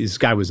great. This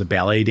guy was a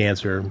ballet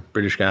dancer,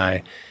 British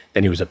guy.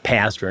 Then he was a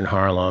pastor in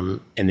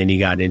Harlem, and then he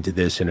got into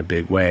this in a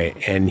big way.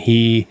 And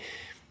he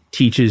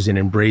teaches and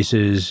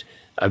embraces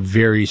a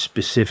very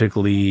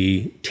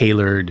specifically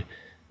tailored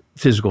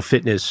physical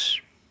fitness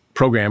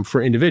program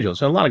for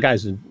individuals. And a lot of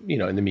guys, in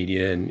the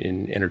media and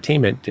in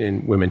entertainment,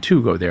 and women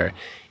too, go there.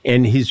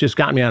 And he's just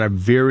got me on a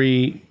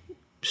very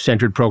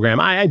centered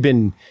program. I've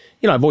been,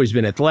 I've always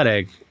been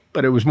athletic,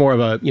 but it was more of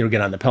a,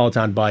 get on the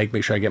Peloton bike,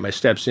 make sure I get my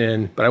steps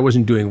in. But I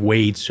wasn't doing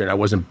weights, and I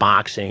wasn't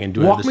boxing and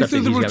doing all the stuff. Walk me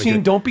through the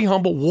routine. Don't be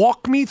humble.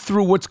 Walk me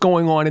through what's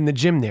going on in the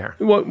gym there.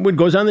 What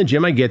goes on in the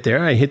gym, I get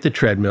there, I hit the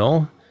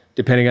treadmill,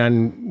 depending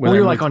on whether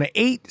you're like on an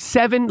 8,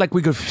 7, like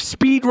we go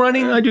speed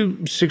running. I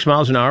do 6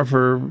 miles an hour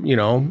for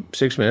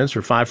 6 minutes,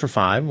 or 5 for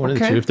 5, one of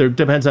the two.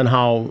 Depends on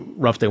how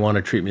rough they want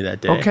to treat me that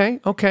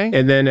day. Okay.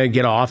 And then I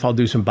get off. I'll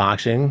do some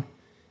boxing.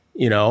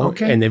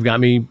 And they've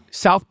got me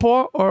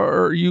southpaw,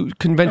 or are you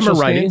conventional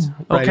stance?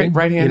 Okay,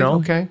 right-handed.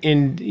 Okay.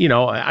 And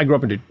I grew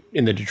up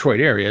in the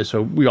Detroit area,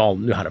 so we all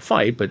knew how to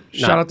fight. But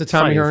shout out to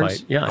Tommy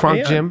Hearns,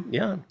 Kronk Gym.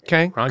 Yeah.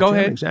 Okay, Kronk go Gym,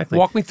 ahead. Exactly.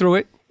 Walk me through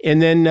it.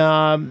 And then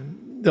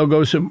they'll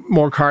go some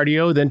more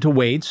cardio, then to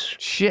weights.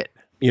 Shit.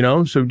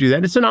 So do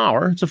that. It's an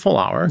hour. It's a full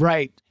hour.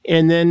 Right.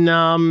 And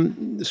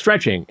then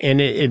stretching.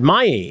 And at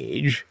my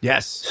age,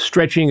 yes,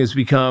 stretching has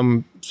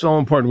become so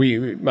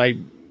important. My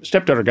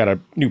stepdaughter got a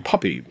new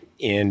puppy.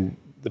 And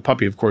the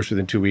puppy, of course,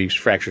 within 2 weeks,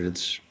 fractured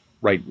its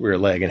right rear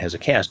leg and has a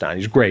cast on.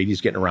 He's great. He's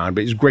getting around,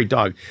 but he's a great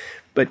dog.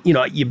 But,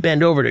 you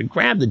bend over to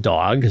grab the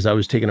dog, because I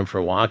was taking him for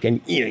a walk,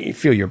 and, you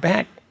feel your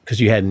back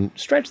because you hadn't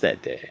stretched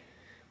that day.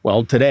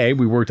 Well, today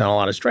we worked on a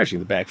lot of stretching.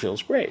 The back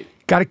feels great.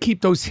 Got to keep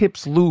those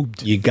hips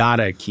lubed. You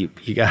gotta keep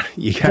the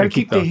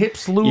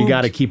hips lubed. You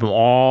got to keep them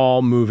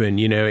all moving.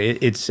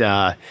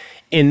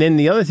 And then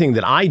the other thing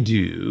that I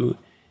do,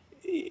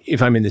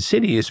 if I'm in the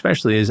city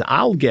especially, is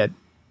I'll get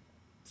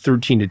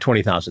 13 to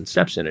 20,000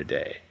 steps in a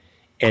day,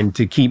 and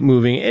to keep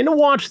moving and to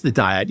watch the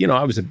diet.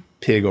 I was a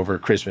pig over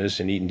Christmas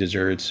and eating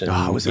desserts, and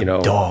I was a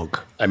dog.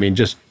 I mean,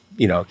 just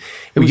it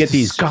was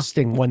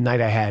disgusting. One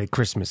night I had at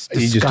Christmas.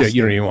 Disgusting.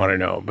 You don't even want to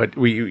know. But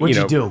what'd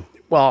you do?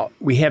 Well,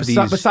 we have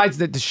besides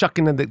the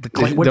shucking and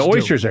the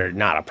oysters are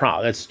not a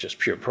problem. That's just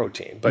pure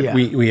protein. But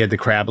we had the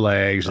crab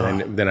legs,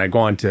 and then I go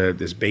on to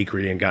this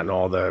bakery and gotten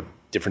all the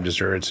different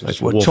desserts. And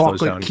just wolf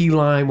chocolate, key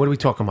lime. What are we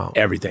talking about?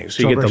 Everything.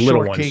 So you get the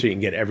little ones, so you can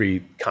get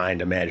every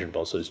kind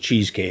imaginable. So there's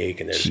cheesecake,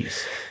 and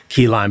there's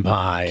key lime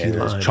pie, and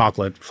there's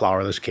chocolate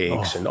flourless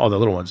cakes, and all the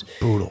little ones.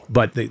 Brutal.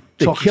 But the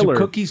killer...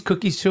 Cookies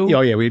too?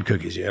 Oh, yeah, we had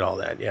cookies. You had all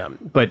that, yeah.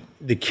 But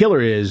the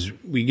killer is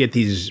we get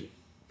these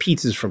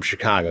pizzas from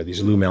Chicago,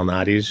 these Lou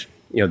Malnati's,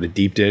 the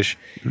deep dish,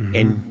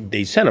 and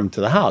they send them to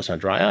the house on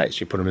dry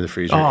ice. You put them in the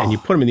freezer, and you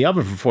put them in the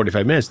oven for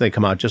 45 minutes, and they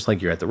come out just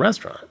like you're at the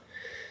restaurant.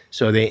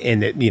 So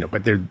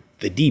but they're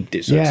the deep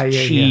dish.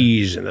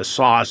 Cheese and the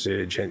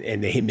sausage,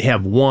 and they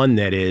have one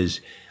that is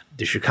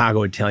the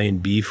Chicago Italian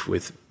beef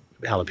with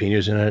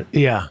jalapenos in it.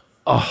 Yeah.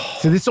 Oh.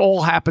 So this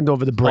all happened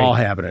over the break. All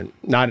happening.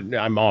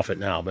 I'm off it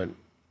now, but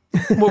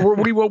well,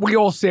 we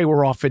all say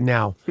we're off it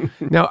now.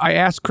 Now, I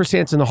asked Chris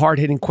Hansen the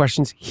hard-hitting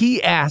questions.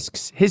 He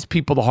asks his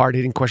people the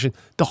hard-hitting question.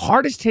 The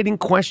hardest-hitting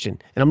question,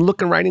 and I'm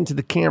looking right into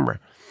the camera.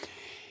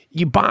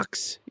 You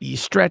box, you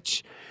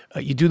stretch,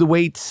 you do the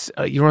weights,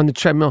 you're on the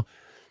treadmill.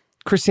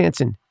 Chris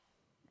Hansen,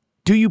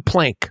 do you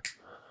plank?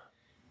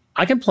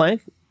 I can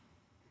plank.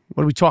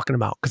 What are we talking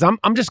about? Because I'm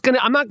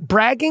not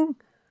bragging.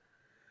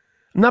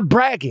 I'm not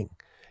bragging.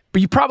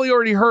 But you probably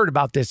already heard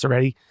about this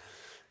already.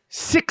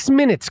 6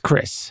 minutes,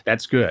 Chris.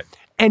 That's good.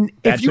 And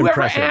if you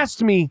ever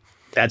asked me,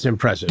 that's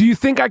impressive. Do you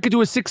think I could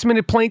do a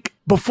 6-minute plank?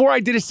 Before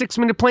I did a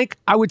 6-minute plank,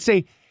 I would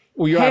say,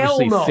 well, you're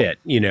hell obviously no. fit,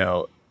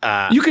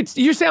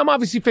 You say I'm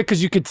obviously fit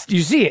because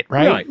you see it,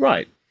 right?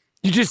 Right.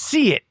 You just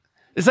see it.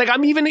 It's like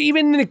I'm even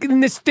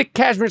in this thick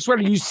cashmere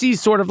sweater, you see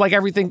sort of like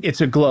everything.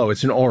 It's a glow.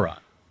 It's an aura.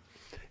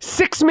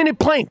 6-minute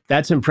plank.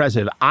 That's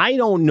impressive. I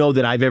don't know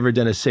that I've ever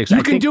done a 6.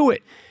 You can do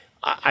it.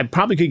 I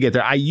probably could get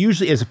there. I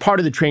usually, as a part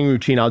of the training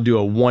routine, I'll do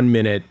a 1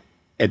 minute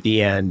at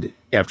the end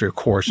after a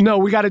course. No,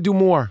 we got to do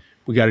more.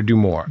 We got to do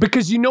more.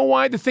 Because you know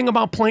why? The thing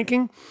about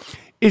planking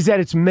is that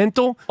it's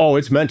mental. Oh,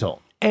 it's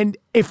mental. And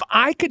if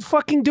I could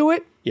fucking do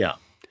it, yeah,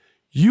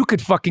 you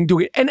could fucking do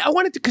it. And I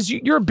wanted to, because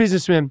you're a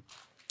businessman.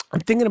 I'm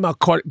thinking about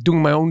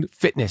doing my own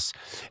fitness.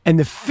 And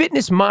the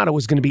fitness motto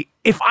is going to be,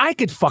 if I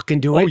could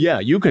fucking do it. Oh, yeah,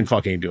 you can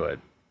fucking do it.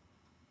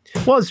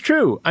 Well, it's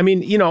true. I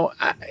mean,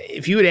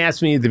 if you had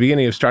asked me at the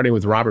beginning of starting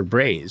with Robert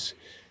Brace,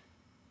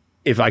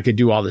 if I could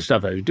do all the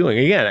stuff I was doing,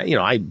 again,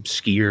 I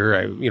skier,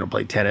 I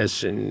play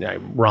tennis, and I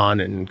run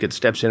and get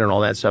steps in and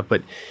all that stuff.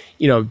 But,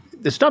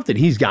 the stuff that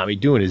he's got me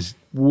doing is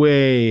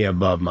way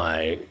above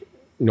my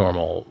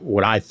normal,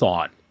 what I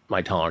thought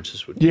my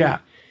tolerances would be. Yeah.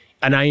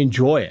 And I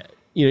enjoy it.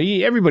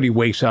 everybody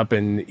wakes up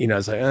and,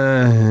 it's like,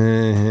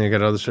 I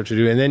got other stuff to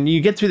do. And then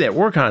you get through that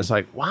workout, it's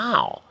like,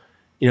 wow,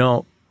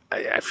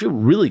 I feel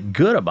really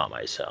good about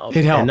myself.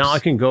 It helps. And now I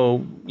can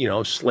go,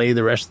 slay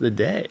the rest of the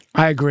day.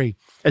 I agree.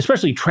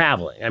 Especially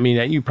traveling. I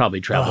mean, you probably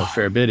travel a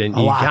fair bit, and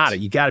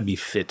you got to be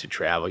fit to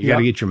travel. You got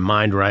to get your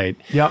mind right.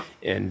 Yep.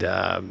 And,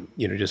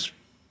 just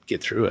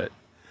get through it.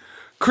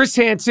 Chris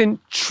Hansen,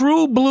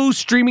 True Blue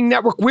Streaming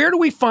Network. Where do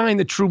we find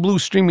the True Blue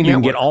Streaming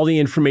Network? You can get all the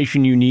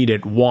information you need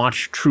at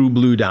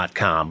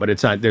watchtrueblue.com,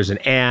 but there's an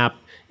app,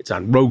 it's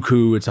on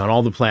Roku, it's on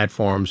all the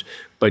platforms,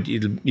 but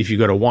if you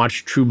go to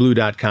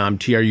watchtrueblue.com,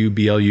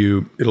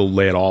 TRUBLU, it'll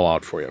lay it all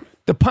out for you.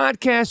 The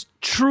podcast,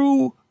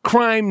 True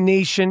Crime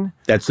Nation.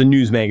 That's the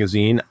news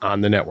magazine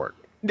on the network.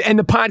 And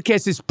the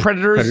podcast is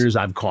Predators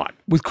I've Caught.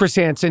 With Chris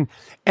Hansen.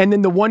 And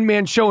then the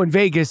one-man show in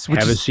Vegas.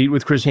 Have a seat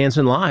with Chris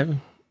Hansen live.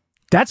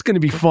 That's going to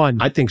be fun.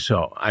 I think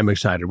so. I'm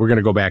excited. We're going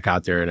to go back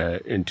out there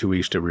in 2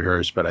 weeks to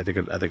rehearse, but I think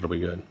it'll be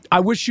good.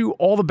 I wish you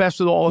all the best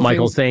with all of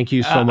Michael, things. thank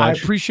you so much.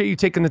 I appreciate you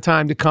taking the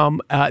time to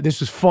come. This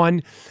was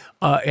fun.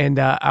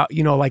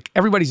 Like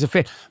everybody's a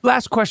fan.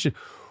 Last question.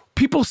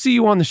 People see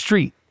you on the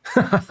street.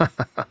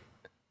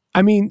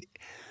 I mean,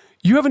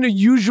 you have an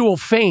unusual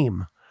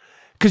fame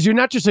because you're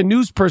not just a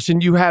news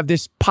person. You have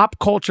this pop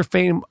culture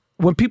fame.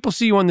 When people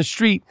see you on the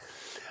street,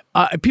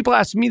 people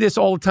ask me this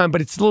all the time,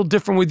 but it's a little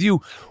different with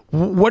you.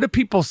 What do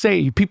people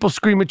say? People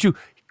scream at you,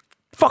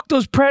 fuck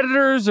those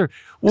Predators, or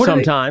what?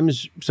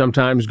 Sometimes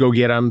go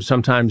get them.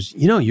 Sometimes,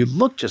 you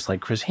look just like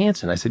Chris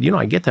Hansen. I said,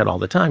 I get that all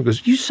the time. He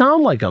goes, you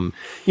sound like him.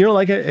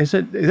 Like I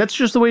said, that's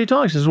just the way you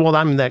talk. He says, well,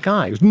 I'm that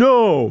guy. He goes,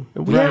 no.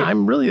 Right. Yeah,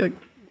 I'm really like,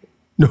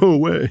 no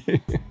way.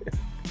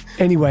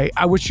 Anyway,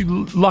 I wish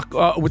you luck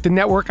with the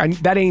network.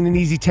 That ain't an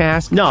easy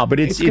task. No, but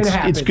it's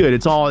good.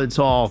 It's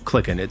all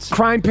clicking.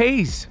 Crime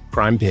pays.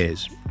 Crime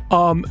pays.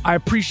 I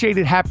appreciate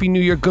it. Happy New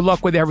Year. Good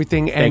luck with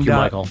everything. Thank you,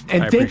 Michael.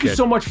 And thank you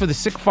so much for the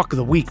sick fuck of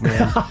the week,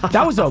 man.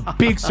 That was a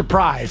big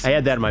surprise. I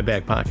had that in my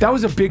back pocket. That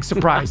was a big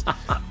surprise.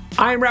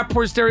 I am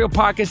Rappaport Stereo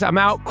Podcast. I'm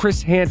out.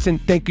 Chris Hansen,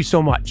 thank you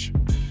so much.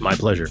 My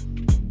pleasure.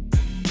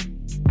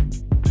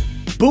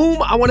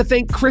 Boom. I want to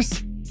thank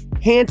Chris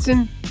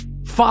Hansen.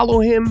 Follow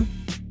him.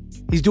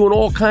 He's doing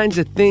all kinds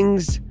of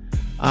things.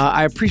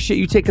 I appreciate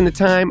you taking the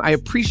time. I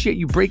appreciate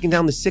you breaking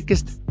down the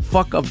sickest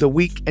fuck of the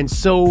week and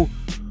so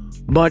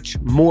much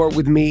more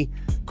with me.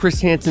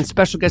 Chris Hansen,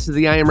 special guest of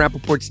the I Am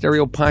Rappaport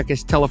Stereo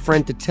Podcast. Tell a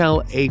friend to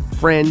tell a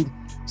friend.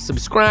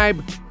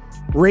 Subscribe,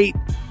 rate,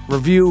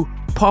 review,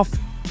 puff,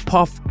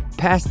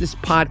 pass this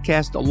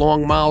podcast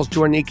along. Miles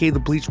Jordan, a.k.a. the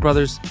Bleach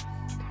Brothers.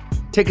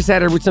 Take us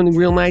out of here with something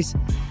real nice.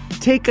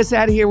 Take us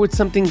out of here with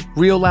something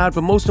real loud,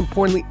 but most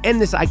importantly,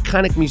 end this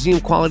iconic museum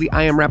quality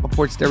I Am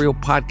Rappaport Stereo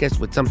Podcast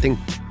with something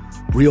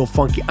real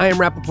funky. I Am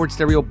Rappaport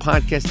Stereo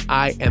Podcast.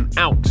 I am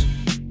out.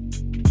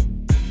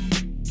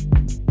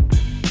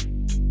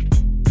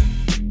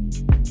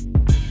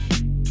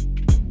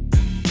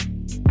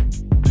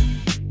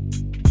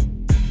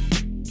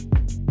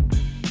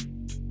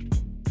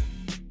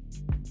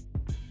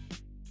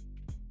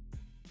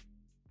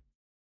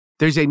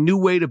 There's a new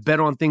way to bet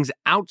on things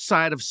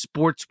outside of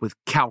sports with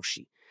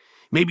Kalshi.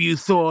 Maybe you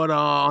thought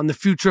on the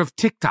future of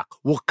TikTok.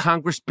 Will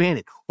Congress ban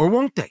it? Or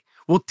won't they?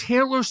 Will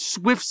Taylor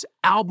Swift's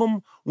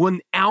album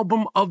win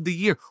Album of the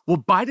Year? Will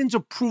Biden's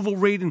approval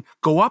rating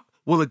go up?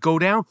 Will it go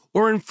down?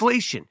 Or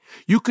inflation?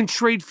 You can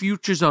trade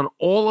futures on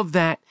all of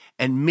that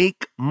and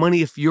make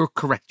money if you're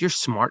correct. You're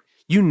smart.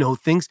 You know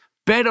things.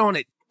 Bet on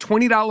it.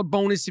 $20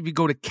 bonus if you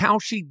go to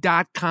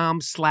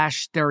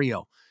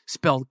Kalshi.com/stereo.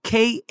 Spelled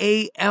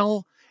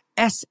Kalshi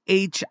and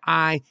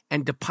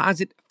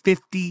deposit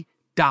 $50.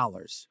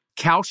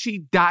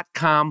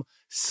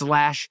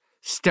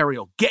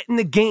 Kalshi.com/stereo. Get in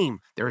the game.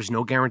 There is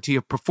no guarantee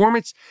of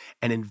performance.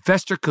 An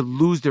investor could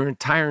lose their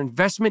entire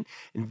investment.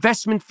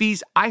 Investment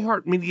fees.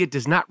 iHeartMedia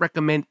does not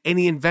recommend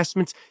any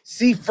investments.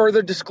 See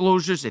further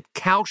disclosures at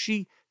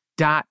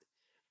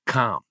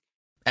Kalshi.com.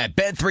 At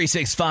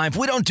Bet365,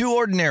 we don't do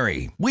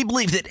ordinary. We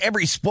believe that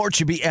every sport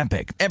should be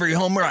epic. Every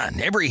home run,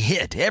 every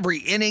hit, every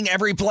inning,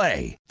 every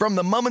play. From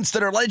the moments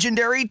that are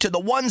legendary to the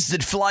ones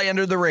that fly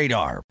under the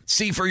radar.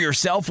 See for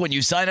yourself when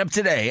you sign up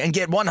today and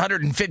get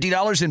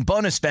 $150 in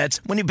bonus bets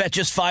when you bet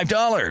just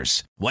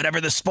 $5. Whatever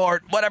the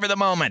sport, whatever the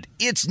moment,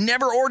 it's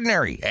never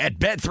ordinary at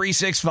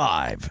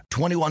Bet365.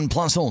 21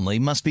 plus only.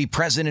 Must be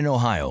present in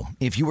Ohio.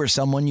 If you or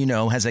someone you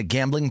know has a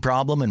gambling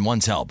problem and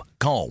wants help,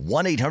 call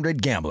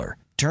 1-800-GAMBLER.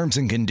 Terms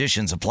and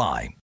conditions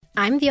apply.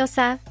 I'm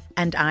Diosa.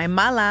 And I'm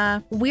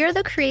Mala. We're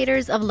the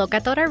creators of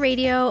Locatora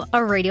Radio, a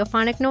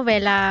radiophonic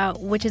novela,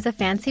 which is a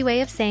fancy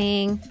way of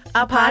saying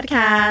a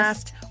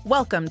podcast.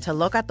 Welcome to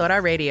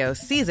Locatora Radio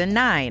Season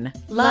 9.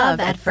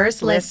 Love at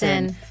First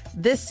Listen.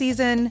 This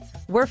season,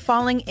 we're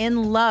falling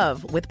in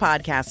love with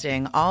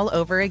podcasting all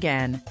over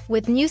again.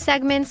 With new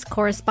segments,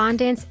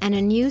 correspondence, and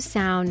a new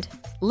sound.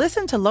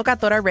 Listen to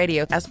Locatora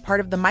Radio as part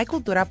of the Michael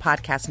Dura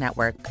Podcast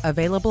Network,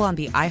 available on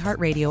the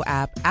iHeartRadio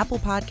app, Apple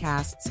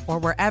Podcasts, or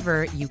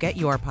wherever you get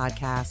your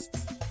podcasts.